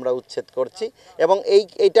আমরা উচ্ছেদ করছি। এবং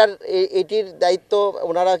এইটির দায়িত্ব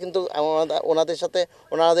ওনারা কিন্তু ওনাদের সাথে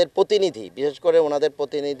ওনাদের প্রতিনিধি, বিশেষ করে ওনাদের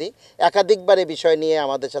প্রতিনিধি একাধিকবারে বিষয় নিয়ে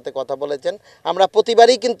আমাদের সাথে কথা বলেছেন। আমরা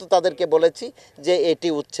প্রতিবারই কিন্তু তাদেরকে বলেছি যে এটি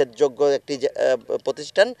উচ্ছেদযোগ্য একটি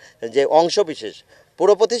প্রতিষ্ঠান, যে অংশবিশেষ,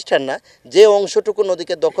 পুরো প্রতিষ্ঠান না, যে অংশটুকু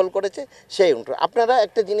নদীকে দখল করেছে সেই অংশ। আপনারা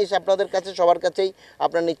একটা জিনিস আপনাদের কাছে সবার কাছেই,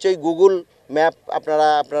 আপনারা নিশ্চয়ই গুগল ম্যাপ আপনারা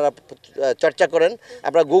চর্চা করেন,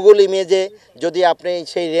 আপনার গুগল ইমেজে যদি আপনি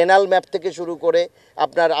সেই রেনাল ম্যাপ থেকে শুরু করে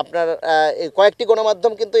আপনার কয়েকটি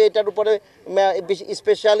গণমাধ্যম কিন্তু এটার উপরে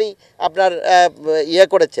স্পেশালি আপনার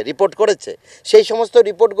করেছে, রিপোর্ট করেছে, সেই সমস্ত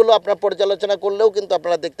রিপোর্টগুলো আপনার পর্যালোচনা করলেও কিন্তু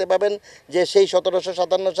আপনারা দেখতে পাবেন যে সেই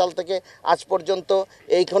 1757 সাল থেকে আজ পর্যন্ত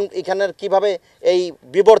এখানের কিভাবে এই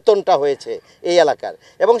বিবর্তনটা হয়েছে এই এলাকার।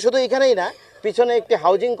 এবং শুধু এখানেই না, পিছনে একটি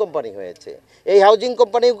হাউজিং কোম্পানি হয়েছে, এই হাউজিং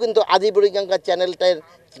কোম্পানিও কিন্তু আদিবুড়িগঙ্গা চ্যানেলটার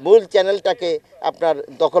মূল চ্যানেলটাকে আপনার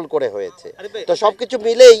দখল করে হয়েছে। তো সব কিছু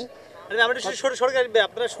মিলেই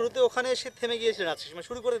আপনারা শুরুতে ওখানে এসে থেমে গিয়েছিলেন,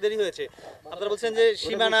 শুরু করে দেরি হয়েছে, আপনারা বলছেন যে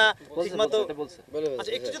সীমানা ঠিকমতো।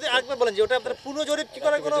 আচ্ছা, একটু যদি আরেকবার বলেন যে ওটা আপনারা পুনঃজরিপ কি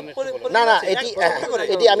করার কোনো না,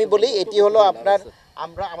 এটি আমি বলি, এটি হলো আপনার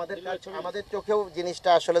আমাদের চোখেও জিনিসটা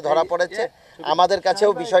আসলে ধরা পড়েছে, আমাদের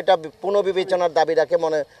কাছেও বিষয়টা পুনঃবিবেচনার দাবি রাখে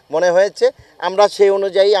মনে হয়েছে। আমরা সেই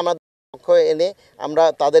অনুযায়ী আমাদের পক্ষ এনে আমরা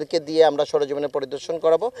তাদেরকে দিয়ে আমরা সরেজমিনে পরিদর্শন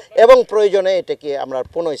করাবো এবং প্রয়োজনে এটাকে আমরা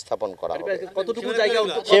পুনঃস্থাপন করা হবে।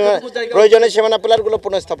 প্রয়োজনে সীমানা পিলারগুলো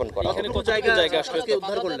পুনঃস্থাপন করা হবে।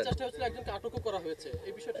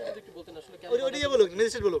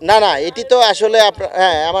 না, এটি তো আসলে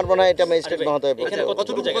হ্যাঁ, আমার মনে হয় এটা ম্যাজিস্ট্রেট মহোদয়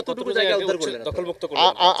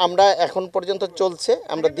আমরা এখন পর্যন্ত চলছে,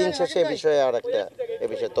 আমরা দিন শেষে এ বিষয়ে আর একটা এ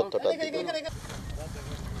বিষয়ে তথ্যটা দিব।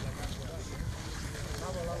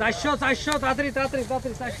 400 তাড়াতাড়ি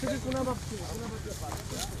 400 কি কোনা ভাবছি।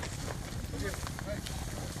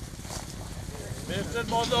 ম্যাজিস্ট্রেট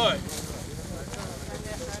মহোদয়,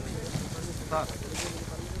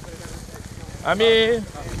 আমি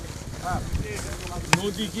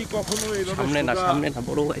নদী কি কখনো সামনে না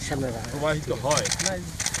বড় ভাই সামনে প্রবাহিত হয়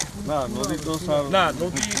না? নদী তো না,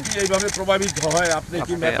 নদী কি এইভাবে প্রভাবিত হয়? আপনি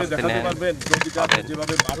কি ম্যাপে দেখাতে পারবেন নদীটা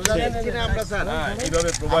যেভাবে এইভাবে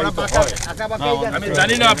প্রবাহিত হয়? আমি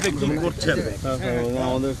জানি না আপনি কি করছেন।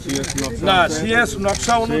 না, সিএস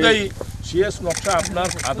নকশা অনুযায়ী, সিএস নকশা আপনার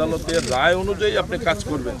আদালতের রায় অনুযায়ী আপনি কাজ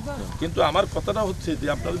করবেন, কিন্তু আমার কথাটা হচ্ছে যে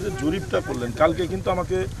আপনারা যে জরিপটা করলেন কালকে, কিন্তু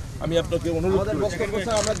আমি আপনাকে অনুরোধ করেছি,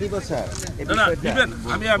 না দিবেন,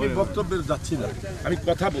 আমি বক্তব্যে যাচ্ছি না, আমি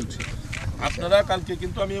কথা বলছি। আপনারা কালকে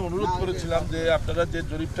কিন্তু আমি অনুরোধ করেছিলাম যে আপনারা যে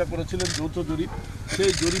জরিপটা করেছিলেন যৌথ জরিপ,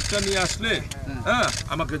 সেই জরিপটা নিয়ে আসলে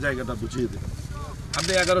আমাকে জায়গাটা বুঝিয়ে দেবেন।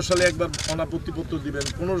 আপনি 11 সালে একবার অনাপত্তিপত্র দিবেন,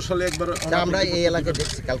 15 সালে একবার আমরা এই এলাকায়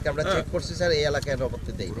দেখছি, কালকে আমরা চেক করছি স্যার, এই এলাকায়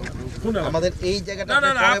অনাপত্তি দেই কোন এলাকা? আমাদের এই জায়গাটা না,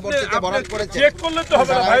 পরবর্তীতে বরাদ করেছে। চেক করলে তো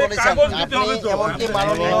হবে না ভাই, কাগজ দিতে হবে তো। এমনকি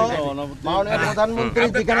মাননীয় প্রধানমন্ত্রী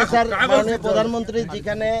যেখানে স্যার, মাননীয় প্রধানমন্ত্রী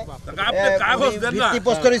যেখানে আপনি কাগজ দেন না।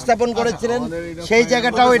 ভিত্তিপ্রস্তর স্থাপন করেছিলেন সেই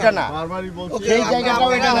জায়গাটাও এটা না, বারবারই বলছি সেই জায়গাটাও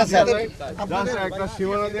এটা না স্যার। জাস্ট একটা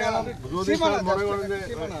সীমানা দেয়া, যদি স্যার মনে করেন যে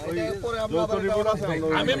ওই যৌথ রিপোর্ট আছে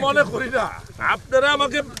আমরা আমি মনে করি না, আপনারা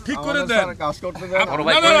আমাকে ঠিক করে দেন। কাজ করতে দেন।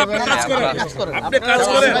 না, না, আপনি কাজ করেন, আপনি কাজ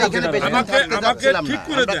করেন, এখানে বেশি আমাকে ঠিক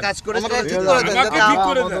করে দেন, কাজ করে আমাকে ঠিক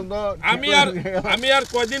করে দেন। আমি আর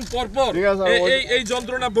কয়দিন পর পর ঠিক আছে, এই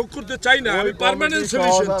যন্ত্রণা ভোগ করতে চাই না। আমি পার্মানেন্ট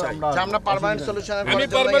সলিউশন চাই, আমরা পার্মানেন্ট সলিউশনের আমি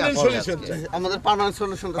পার্মানেন্ট সলিউশন চাই। আমাদের পার্মানেন্ট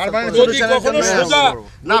সলিউশন পার্মানেন্ট যদি কখনো সোজা,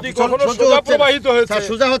 যদি কখনো সোজা প্রবাহিত হয়েছে,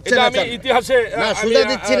 সোজা হচ্ছে এটা না আমি স্যার। ইতিহাসে না সোজা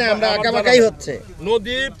দিচ্ছি না আমরা, আঁকাবাঁকাই হচ্ছে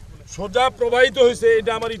নদী সোজা প্রবাহিত হয়েছে,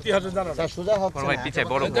 এটা আমার ইতিহাসে জানা না। স্যার, সোজা হচ্ছে না।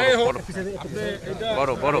 যাই হোক,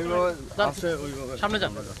 সামনে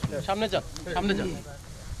যান, সামনে যান, সামনে যান।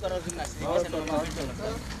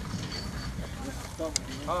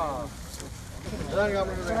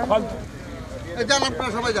 জান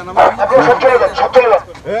আপনারা সবাই জান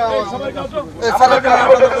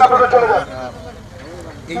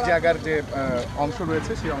এই জায়গার যে অংশ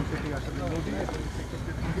রয়েছে সেই অংশটি আসলে নদী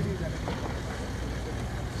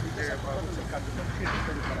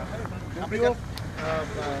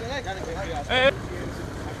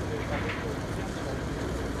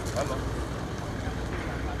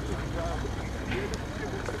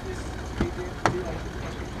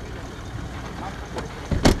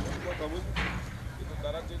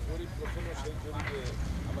তারা যে জরিপ করছিল সেই জরিপে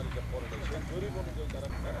আমার এটা পড়ে নাই, সেই জরিপ অনুযায়ী তারা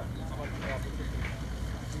আমার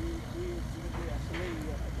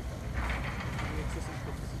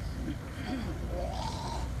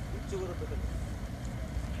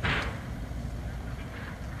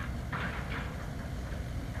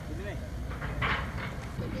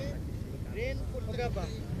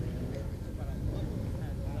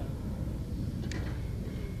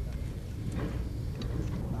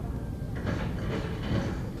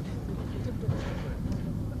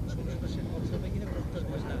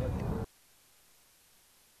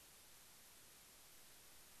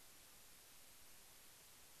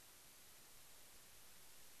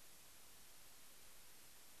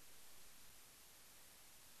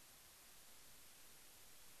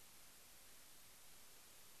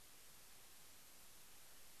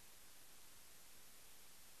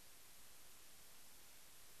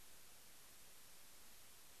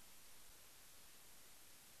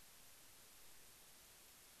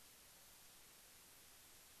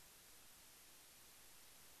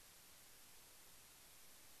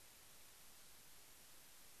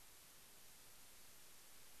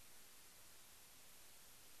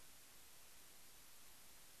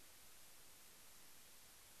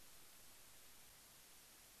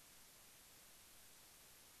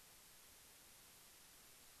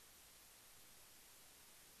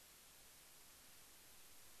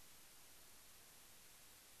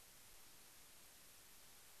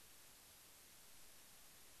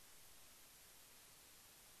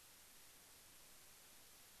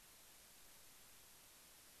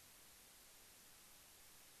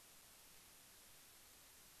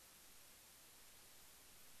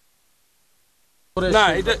না,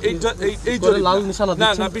 এটা এই জরিপ লাল নিশানা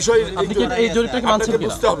দিচ্ছেন। না, বিষয় এই জরিপটাকে মানছেন কিনা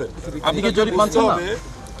বুঝতে হবে। আপনি জরিপ মানছেন না।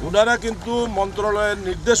 ওনারা কিন্তু মন্ত্রণালয়ের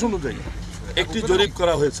নির্দেশ অনুযায়ী একটি জরিপ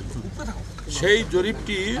করা হয়েছিল, সেই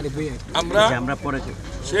জরিপটি আমরা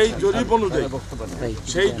সেই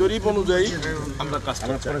জরিপ অনুযায়ী আমরা কাজ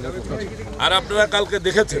করছি। আর আপনারা কালকে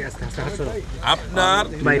দেখেছেন আপনার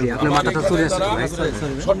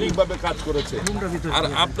সঠিকভাবে কাজ করেছে। আর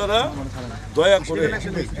আপনারা দয়া করে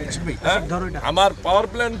আমার পাওয়ার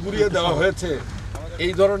প্ল্যান্ট ঘুরিয়ে দেওয়া হয়েছে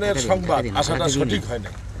এই ধরনের সংবাদ আসাটা সঠিক হয়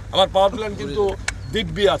না। আমার পাওয়ার প্ল্যান্ট কিন্তু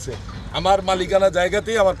দিব্যি আছে, আমার মালিকানা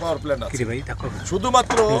জায়গাতেই আমার পাওয়ার প্ল্যান্ট আছে।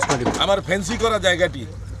 শুধুমাত্র আমার ফেন্সি করা জায়গাটি,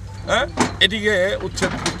 এটিকে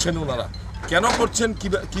উচ্ছেদ ওনারা কেন করছেন,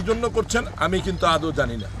 কি জন্য করছেন আমি কিন্তু আদৌ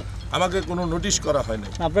জানি না। আমাকে কোনো নোটিশ করা হয় না।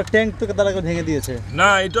 আপনার ট্যাঙ্ক থেকে তারা ভেঙে দিয়েছে। না,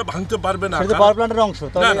 এটা ভাঙতে পারবে না, সেটা পাওয়ার প্ল্যান্টের অংশ।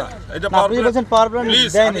 না না, এটা পাওয়ার প্ল্যান্ট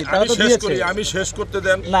দেয়নি, তারা তো দিয়েছে। আমি শেষ করতে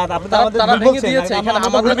দেন। না, আপনি তো আমাদের ভুল দিয়েছে, এখানে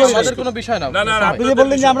আমাদের কোনো বিষয় না। না না, আপনি যে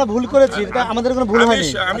বললেন যে আমরা ভুল করেছি, এটা আমাদের কোনো ভুল হয়নি।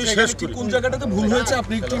 আমি শেষ করি। কোন জায়গাটাতে ভুল হয়েছে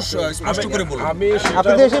আপনি একটু স্পষ্ট করে বলুন।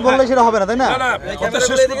 আপনি তো এসে বললে সেটা হবে না, তাই না? না না, কথা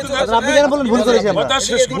শেষ করতে দেন। আপনি কেন বলেন ভুল করেছি আমরা? কথা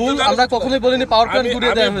শেষ করতে দেন। আমরা কখনোই বলিনি পাওয়ার প্ল্যান্ট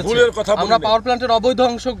ঘুরিয়ে দেওয়া হয়েছে। ভুলের কথা বলিনি। আমরা পাওয়ার প্ল্যান্টের অবৈধ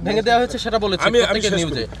অংশ ভেঙে দেওয়া হয়েছে সেটা বলেছি প্রত্যেকটা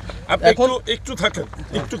নিউজে। এখন একটু থাকেন,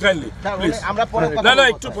 একটু কাইন্ডলি প্লিজ। আমরা পরে না না,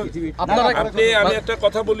 একটু আমি একটা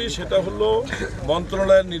কথা বলি, সেটা হলো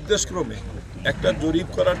মন্ত্রণালয়ের নির্দেশক্রমে একটা জরিপ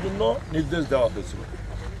করার জন্য নির্দেশ দেওয়া হয়েছিল।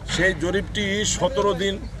 সেই জরিপটি 17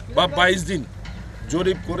 দিন বা 22 দিন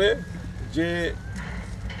জরিপ করে যে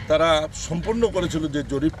তারা সম্পূর্ণ করেছিল যে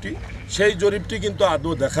জরিপটি, সেই জরিপটি কিন্তু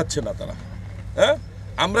আদৌ দেখাচ্ছে না তারা। হ্যাঁ,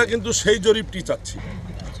 আমরা কিন্তু সেই জরিপটি চাচ্ছি।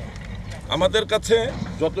 আমাদের কাছে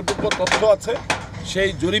যতটুকু তথ্য আছে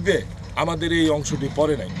সেই জরিপে আমাদের এই অংশটি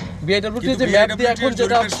পড়ে নাই। বিআইডব্লিউটি যে ম্যাপ দিয়ে এখন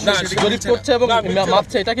যেটা জরিপ করছে এবং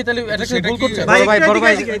মাপছে, এটা কি তাহলে এটা কি ভুল করছে? বড়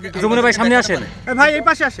ভাই যমুনা ভাই সামনে আসেন, ভাই এই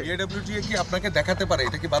পাশে আসেন। বিআইডব্লিউটি কি আপনাকে দেখাতে পারে?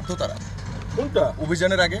 এটা কি বাধ্য তারা কোনটা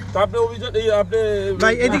অভিযানের আগে? তা আপনি অভিযান এই আপনি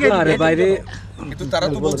ভাই এদিকে বাইরে, কিন্তু তারা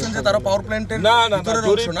তো বলছেন যে তারা পাওয়ার প্ল্যান্টের ভিতরের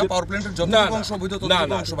অংশ না, পাওয়ার প্ল্যান্টের যতটুকু অংশ বৈধ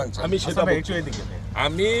ততটুকু অংশ ভাঙছে। আমি সেটা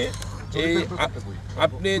আমি এই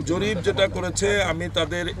আপনি জরিপ যেটা করেছে, আমি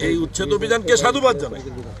তাদের এই উচ্ছেদ অভিযানকে সাধুবাদ জানাই।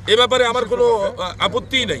 এ ব্যাপারে আমার কোনো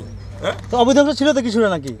আপত্তিই নাই। তো অবৈধ ছিল তো কিছু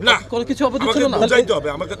নাকি? না, কোনো কিছু অবৈধ আমাকে ছিল না, বুঝাইতে হবে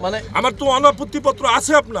আমাকে। মানে আমার তো অনাপত্তি পত্র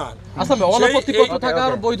আছে আপনার। আসলে অনাপত্তি পত্র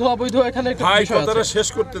থাকার বৈধ অবৈধ এখানে একটা ভাই বিষয় আছে। কথাটা শেষ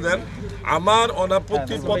করতে দেন। আমার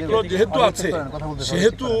অনাপত্তি পত্র যেহেতু আছে,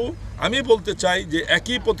 সেহেতু আমি বলতে চাই যে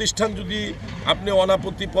একই প্রতিষ্ঠান যদি আপনি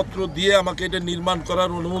অনাপত্তি পত্র দিয়ে আমাকে এটা নির্মাণ করার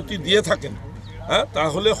অনুমতি দিয়ে থাকেন, হ্যাঁ,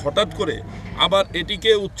 তাহলে হঠাৎ করে আবার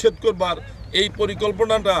এটিকে উচ্ছেদ করবার এই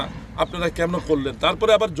পরিকল্পনাটা আপনারা কেন করলেন?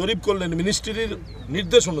 তারপরে আবার জরিপ করলেন মিনিস্ট্রির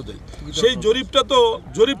নির্দেশ অনুযায়ী। সেই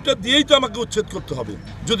জরিপটা দিয়েই তো আমাকে উচ্ছেদ করতে হবে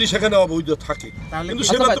যদি সেখানে অবৈধ থাকে, কিন্তু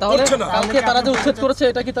সেটা তো করছে না। কালকে তারা যে উচ্ছেদ করেছে,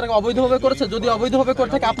 এটা কি তারা অবৈধভাবে করেছে? যদি অবৈধভাবে করে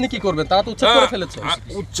থাকে আপনি কি করবেন? তারা তো উচ্ছেদ করে ফেলেছে।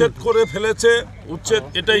 উচ্ছেদ করে ফেলেছে, উচ্ছেদ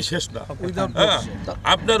এটাই শেষ না। হ্যাঁ,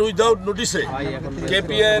 আপনার উইদাউট নোটিসে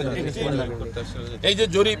কেপিএর এই যে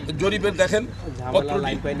জরিপের দেখেন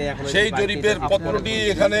পত্রটি, সেই জরিপের পত্রটি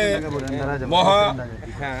এখানে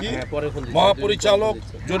মহাপরিচালক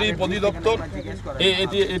জরিপ অধিদপ্তর,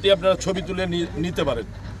 এটি আপনারা ছবি তুলে নিতে পারেন।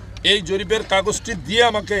 এই জরিপের কাগজটি দিয়ে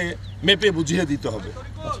আমাকে মেপে বুঝিয়ে দিতে হবে,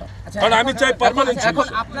 কারণ আমি চাই পার্মানেন্ট।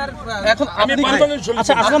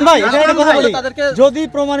 আচ্ছা আসলাম ভাই, এখানে একটা কথা বলি, যদি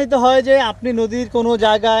প্রমাণিত হয় যে আপনি নদীর কোনো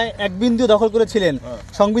জায়গায় এক বিন্দু দখল করেছিলেন,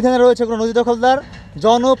 সংবিধানে রয়েছে কোনো নদী দখলদার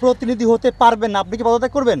জনপ্রতিনিধি হতে পারবেন না, আপনি কি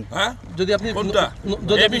পদত্যাগ করবেন? হ্যাঁ, যদি আপনি কোনটা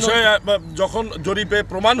এই বিষয়ে যখন জরিপে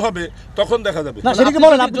প্রমাণ হবে তখন দেখা যাবে। না সেটাকে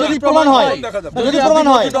বলেন, আপনি যদি প্রমাণ হয়, যদি প্রমাণ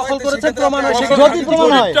হয় দখল করেছেন, প্রমাণ হয়, যদি প্রমাণ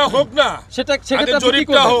হয় জরিপটা হোক না, সেটা আগে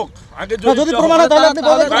জরিপটা হোক, আগে যদি প্রমাণ হয় তাহলে আপনি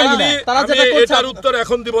পদত্যাগ করবেন না। তারা যেটা করছে এটার উত্তর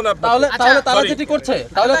এখন দিব না। তাহলে তারা যেটি করছে,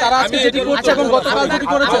 তাহলে তারা আজকে যেটি করছে এবং গতকাল যেটি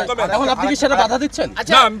করেছে, এখন আপনি কি সেটা বাধা দিচ্ছেন?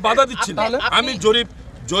 না, আমি বাধা দিচ্ছি না। আমি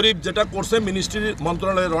জরিপ যেটা করছে মিনিস্ট্রি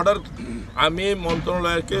মন্ত্রণালয়ের অর্ডার, আমি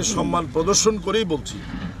মন্ত্রণালয়কে সম্মান প্রদর্শন করেই বলছি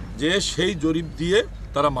যে সেই জরিপ দিয়ে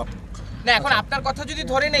তারা মাপুক। না, এখন আপনার কথা যদি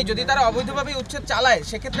ধরে নেই, যদি তারা অবৈধভাবে উচ্ছেদ চালায়,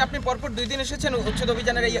 সেক্ষেত্রে আপনি পরপর 2 দিন এসেছেন উচ্ছেদ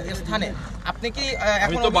অভিযানের এই স্থানে, আপনি কি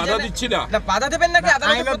আমি তো বাধা দিচ্ছি না। বাধা দেবেন নাকি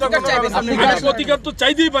আদালতে প্রতিকার চাইবেন? আমি প্রতিকার তো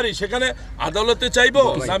চাইতেই পারি, সেখানে আদালতে চাইবো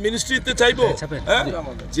না মিনিস্ট্রিতে চাইবো? হ্যাঁ,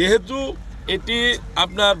 যেহেতু এটি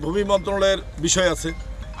আপনার ভূমি মন্ত্রণালয়ের বিষয় আছে,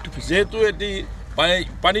 যেহেতু এটি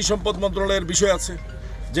পানি সম্পদ মন্ত্রণালয়ের বিষয় আছে,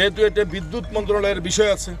 যেহেতু এটা বিদ্যুৎ মন্ত্রণালয়ের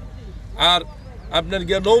বিষয় আছে, আর আপনার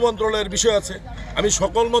গিয়ে নৌ মন্ত্রণালয়ের বিষয় আছে, আমি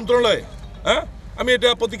সকল মন্ত্রণালয়ে আমি এটা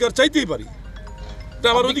প্রতিকার চাইতেই পারি, এটা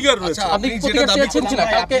আমার অধিকার রয়েছে। আপনি প্রতিকার চেয়েছেন কিনা?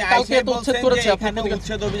 কালকে তো উচ্ছেদ করেছে, আপনি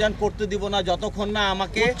উচ্ছেদ অভিযান করতে দিব না যতক্ষণ না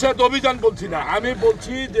আমাকে। উচ্ছেদ অভিযান বলছি না, আমি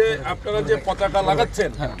বলছি যে আপনারা যে পতাকা লাগাচ্ছেন,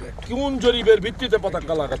 কোন জরিপের ভিত্তিতে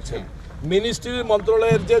পতাকা লাগাচ্ছেন? মিনিস্ট্রির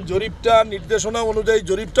মন্ত্রণালয়ের যে জরিপটা নির্দেশনা অনুযায়ী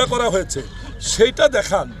জরিপটা করা হয়েছে সেইটা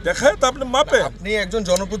দেখায় তো আপনি মাপে। আপনি একজন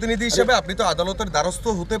জনপ্রতিনিধি হিসেবে আপনি তো আদালতের দ্বারস্থ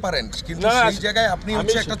হতে পারেন, কিন্তু সেই জায়গায় আপনি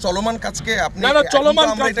হচ্ছে একটা চলমান কাজকে আপনি চলমান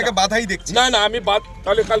আমরা এটাকে বাধাই দেখছি। না আমি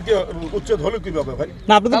তাহলে কালকে উচ্ছেদ হলো কিভাবে ভাই?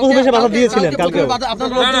 না, আপনি তো প্রথমে এসে বাধা দিয়েছিলেন, কালকে আপনার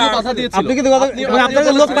লোকজন বাধা দিয়েছিল, আপনি কিন্তু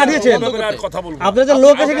আপনাদের লোক পাঠিয়েছেন, কথা বলবো, আপনাদের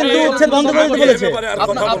লোক এসে কিন্তু উচ্ছেদ বন্ধ করে দিতে বলেছে।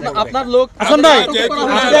 আপনার লোক আসুন ভাই,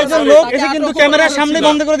 আপনাদের একজন লোক এসে কিন্তু ক্যামেরার সামনে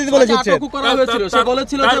বন্ধ করে দিতে বলেছে উচ্ছেদ। করা হয়েছিল, সে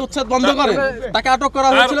বলেছিল যে উচ্ছেদ বন্ধ করেন, তাকে আটক করা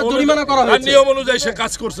হয়েছিল, জরিমানা করা হয়েছে, নিয়ম অনুযায়ী সে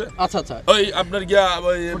কাজ করছে। আচ্ছা, ওই আপনার গিয়া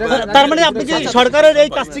তার মানে আপনি কি সরকারের এই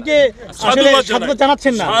কাজটিকে আসলে সাধুবাদ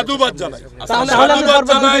জানাচ্ছেন না? সাধুবাদ জানাই,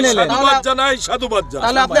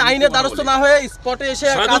 তাহলে আপনি আইনের দ্বারস্থ না হয়ে স্পটে এসে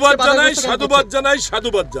সাধুবাদ জানাই।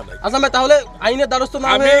 আচ্ছা, তাহলে আইনের দ্বারস্থ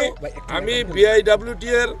না হয়ে আমি বিআইডব্লিউটি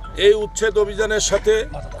এর এই উচ্ছেদ অভিযানের সাথে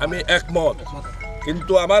আমি একমত,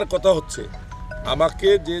 কিন্তু আমার কথা হচ্ছে আমাকে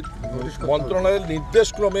যে মন্ত্রণালয়ের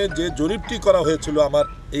নির্দেশক্রমে যে জরিপটি করা হয়েছিল আমার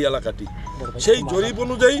এই এলাকাটি, সেই জরিপ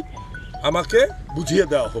অনুযায়ী আমাকে বুঝিয়ে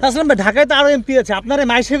দেওয়া হোক। আসলে ঢাকায় তো আরো এমপি আছে, আপনার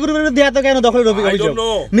মাইশেগুরুর বিরুদ্ধে এত কেন দখলের অভিযোগ?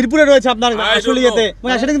 মিরপুরে রয়েছে আপনার আশুলিয়াতে,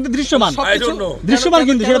 মানে সেটা কিন্তু দৃশ্যমান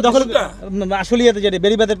কিন্তু সেটা দখল আশুলিয়াতে, যেটা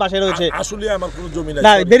বেরিবাদের পাশে রয়েছে। আশুলিয়া আমার কোনো জমি নাই,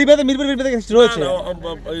 না বেরিবাদে মিরপুর রয়েছে,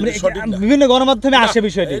 বিভিন্ন গণমাধ্যমে আসে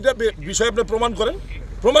বিষয়টি। এটা বিষয় আপনি প্রমাণ করেন।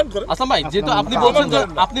 প্রমাণ করেন। আসলাম ভাই, যেহেতু আপনি বলছেন যে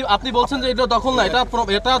আপনি বলছেন যে এটা দখল না, এটা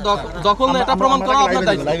দখল না, এটা প্রমাণ করা আপনার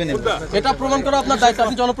দায়িত্ব, এটা প্রমাণ করা আপনার দায়িত্ব,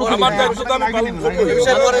 আপনি জনপ্রতিনিধি। আমার দায়িত্ব তো আমি পালন করবো।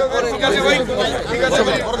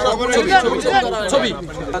 ছবি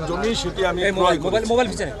জমি সেটি আমি ক্রয়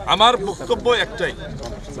করেছি। আমার বক্তব্য একটাই,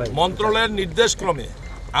 মন্ত্রণালয়ের নির্দেশ ক্রমে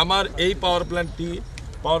আমার এই পাওয়ার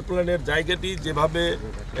প্ল্যান্টের জায়গাটি যেভাবে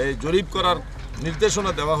জরিপ করার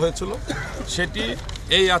নির্দেশনা দেওয়া হয়েছিল, সেটি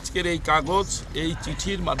এই আজকের এই কাগজ, এই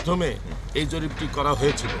চিঠির মাধ্যমে এই জরিপটি করা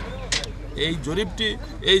হয়েছিল।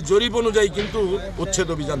 এই জরিপ অনুযায়ী কিন্তু উচ্ছেদ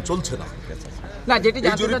অভিযান চলছে না। না, যেটি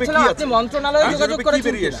জানতে চাচ্ছিলাম আপনি মন্ত্রণালয়ে যোগাযোগ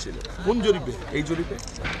করেছেন কিনা? কোন জরিপে? এই জরিপে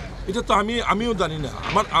এটা তো আমিও জানি না।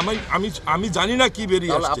 আমি জানি না কি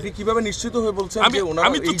বেরিয়ে আসছে। আপনি কিভাবে নিশ্চিত হয়ে বলছেন যে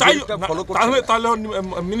আমি তো চাই, তাহলে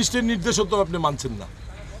মিনিস্ট্রির নির্দেশও তো আপনি মানছেন না।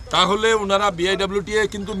 তাহলে ওনারা বিআইডব্লিউটিএ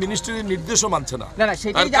কিন্তু মিনিস্ট্রির নির্দেশও মানছে না।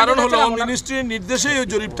 তার কারণ হলো মিনিস্ট্রির নির্দেশেই ওই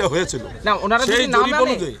জরিপটা হয়েছিল। না, ওনারা সেই যদি না জরিপ মানে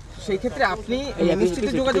অনুযায়ী সেই ক্ষেত্রে আপনি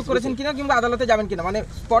মিনিস্ট্রিতে যোগাযোগ করেছেন কিনা কিংবা আদালতে যাবেন কিনা, মানে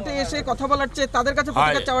স্পটে এসে কথা বলার চেয়ে তাদের কাছে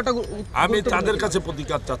প্রতিকার চাওয়াটা আমি তাদের কাছে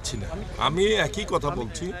প্রতিকার চাচ্ছি না। আমি একই কথা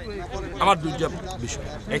বলছি। আমার দুইটা বিষয়,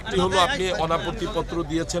 একটি হলো আপনি অনাপত্তি পত্র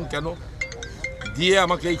দিয়েছেন কেন, দিয়ে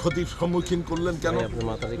আমাকে এই ক্ষতির সম্মুখীন করলেন কেন,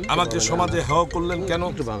 আমাকে সমাজে হেয় করলেন কেন?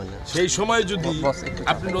 সেই সময় যদি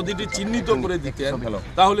আপনি নদীটি চিহ্নিত করে দিতেন,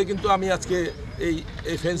 তাহলে কিন্তু আমি আজকে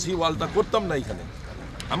এই ফেন্সি ওয়ালটা করতাম না, এখানে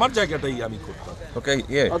আমার জায়গাটাই আমি করতাম।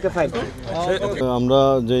 আমরা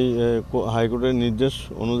যেই হাইকোর্টের নির্দেশ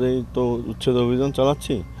অনুযায়ী তো উচ্ছেদ অভিযান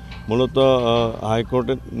চালাচ্ছি। মূলত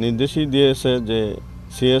হাইকোর্টের নির্দেশই দিয়েছে যে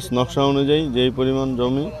সিএস নকশা অনুযায়ী যেই পরিমাণ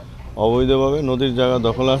জমি অবৈধভাবে নদীর জায়গা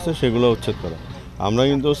দখলে আছে সেগুলো উচ্ছেদ করা। আমরা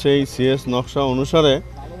কিন্তু সেই সিএস নকশা অনুসারে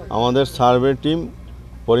আমাদের সার্ভে টিম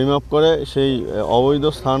পরিমাপ করে সেই অবৈধ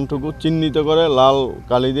স্থানটুকু চিহ্নিত করে লাল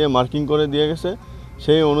কালি দিয়ে মার্কিং করে দিয়ে গেছে,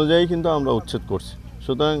 সেই অনুযায়ী কিন্তু আমরা উচ্ছেদ করছি।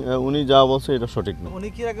 সুতরাং উনি যা বলছে এটা সঠিক না। উনি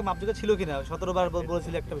কি আগে মাপযোগ্য ছিল কিনা 17 বার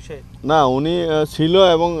বলেছিল একটা বিষয়? না, উনি ছিল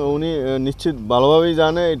এবং উনি নিশ্চিত ভালোভাবেই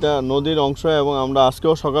জানে এটা নদীর অংশ, এবং আমরা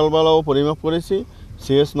আজকেও সকালবেলাও পরিমাপ করেছি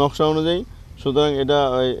সিএস নকশা অনুযায়ী। সুতরাং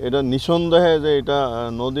এটা নিঃসন্দেহে যে এটা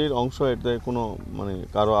নদীর অংশ, এতে কোনো মানে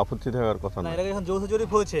কারো আপত্তি থাকার কথা না। এটা এখন যৌথ জরিপ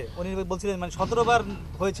হয়েছে, উনি বলছিলেন মানে 17 বার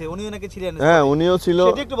হয়েছে, উনিও নাকি ছিলেন। হ্যাঁ, উনিও ছিল।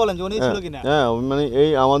 সেটা একটু বলেন যে উনি ছিল কিনা। হ্যাঁ, মানে এই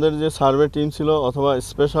আমাদের যে সার্ভে টিম ছিল অথবা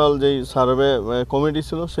স্পেশাল যেই সার্ভে কমিটি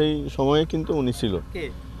ছিল, সেই সময়ে কিন্তু উনি ছিল।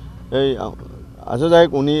 এই আচ্ছা, যাই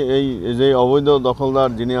হোক, উনি এই যে অবৈধ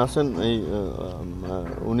দখলদার যিনি আছেন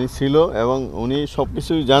উনি ছিল এবং উনি সব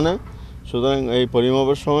কিছুই জানে। সুতরাং এই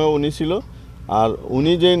পরিমাপের সময় উনি ছিল। আর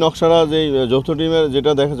উনি যেই নকশাটা যেই যৌথ টিমের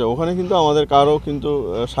যেটা দেখা যায়, ওখানে কিন্তু আমাদের কারো কিন্তু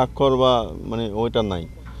স্বাক্ষর বা মানে ওইটা নাই।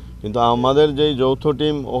 কিন্তু আমাদের যেই যৌথ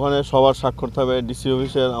টিম, ওখানে সবার স্বাক্ষর থাকবে, ডিসি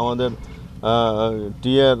অফিসের, আমাদের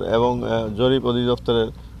টিএর এবং জরিপ অধিদপ্তরের,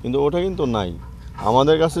 কিন্তু ওটা কিন্তু নাই।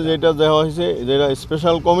 আমাদের কাছে যেটা দেওয়া হয়েছে, যেটা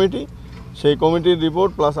স্পেশাল কমিটি, সেই কমিটির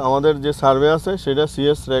রিপোর্ট প্লাস আমাদের যে সার্ভে আছে সেটা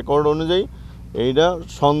সিএস রেকর্ড অনুযায়ী এইটা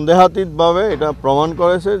সন্দেহাতীতভাবে এটা প্রমাণ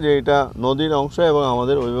করেছে যে এটা নদীর অংশ এবং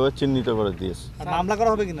আমাদের ওইভাবে চিহ্নিত করে দিয়েছে। মামলা করা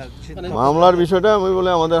হবে কিনা? মামলার বিষয়টা আমি বলে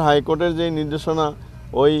আমাদের হাইকোর্টের যে নির্দেশনা,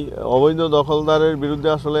 ওই অবৈধ দখলদারের বিরুদ্ধে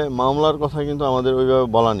আসলে মামলার কথা কিন্তু আমাদের ওইভাবে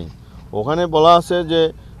বলা নেই। ওখানে বলা আছে যে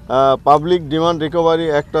পাবলিক ডিমান্ড রিকভারি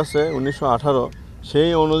অ্যাক্ট আছে 1918,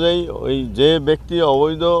 সেই অনুযায়ী ওই যে ব্যক্তি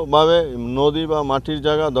অবৈধভাবে নদী বা মাটির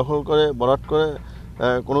জায়গা দখল করে ভরাট করে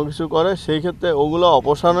কোনো কিছু করে, সেই ক্ষেত্রে ওগুলো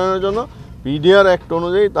অপসারণের জন্য পিডিআর অ্যাক্ট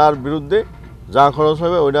অনুযায়ী তার বিরুদ্ধে যা খরচ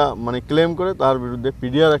হবে ওইটা মানে ক্লেম করে তার বিরুদ্ধে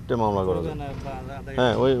পিডিআর অ্যাক্টে মামলা করা যাবে।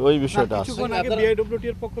 হ্যাঁ, ওই বিষয়টা আছে। কিছুক্ষণ আগে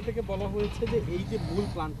বিআইডব্লিউটির পক্ষ থেকে বলা হয়েছে যে এই যে মূল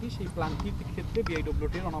প্ল্যান্টটি, সেই প্ল্যান্টটির ক্ষেত্রে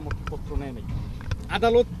বিআইডব্লিউটির অনুমতিপত্র নেয় নাই।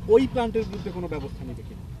 আদালত ওই প্ল্যান্টের বিরুদ্ধে কোনো ব্যবস্থা নেবে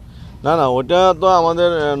কিনা? না, ওটা তো আমাদের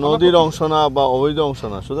নদীর অংশ না বা অবৈধ অংশ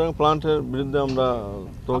না। সুতরাং প্ল্যান্টের বিরুদ্ধে আমরা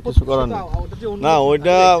তো কিছু করার নেই। না,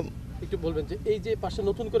 ওইটা একটু বলবেন যে এই যে পাশে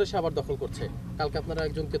নতুন করে সে আবার দখল করছে, কালকে আপনারা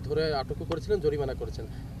একজনকে ধরে আটকও করেছিলেন, জরিমানা করেছেন,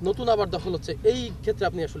 নতুন আবার দখল হচ্ছে, এই ক্ষেত্রে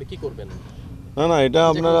আপনি আসলে কি করবেন? না, এটা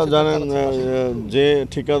আপনারা জানেন যে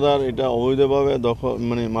ঠিকাদার এটা অবৈধভাবে দখল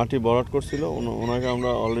মানে মাটি ভরাট করছিল, ওনাকে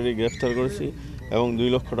আমরা অলরেডি গ্রেফতার করেছি এবং 2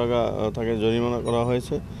 লক্ষ টাকা তাকে জরিমানা করা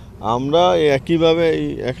হয়েছে। আমরা একইভাবে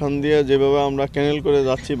এখান দিয়ে যেভাবে আমরা ক্যানেল করে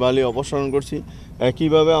যাচ্ছি, বালি অপসারণ করছি,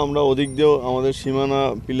 একইভাবে আমরা ওদিক দিয়েও আমাদের সীমানা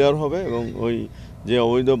পিলার হবে এবং ওই যে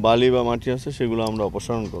অবৈধ বালি বা মাটি আছে সেগুলো আমরা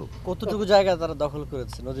অপসারণ করব। কতটুকু জায়গা তারা দখল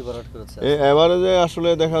করেছে, নদী ভরাট করেছে? এভারেজে আসলে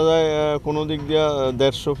দেখা যায় কোনো দিক দিয়ে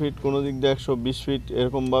 150 ফিট, কোনো দিক দিয়ে 120 ফিট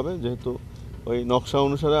এরকমভাবে, যেহেতু ওই নকশা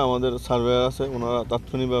অনুসারে আমাদের সার্ভেয়ার আছে, ওনারা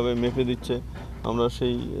তাৎক্ষণিকভাবে মেপে দিচ্ছে, আমরা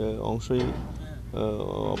সেই অংশই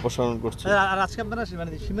অপসারণ করছি। আর আজকে আপনারা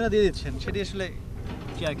মানে সীমানা দিয়ে দিচ্ছেন, সেটি আসলে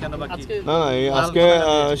কেন বাকি? না, এই আজকে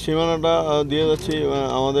সীমানাটা দিয়ে যাচ্ছি।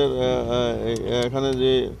 আমাদের এখানে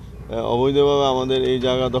যে অবৈধভাবে আমাদের এই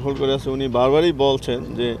জায়গা দখল করে আছে। উনি বারবারই বলছেন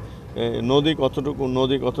যে নদী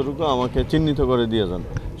কতটুকু আমাকে চিহ্নিত করে দিয়ে যান।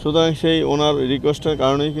 সুতরাং সেই ওনার রিকোয়েস্টের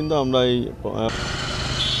কারণেই কিন্তু আমরা এই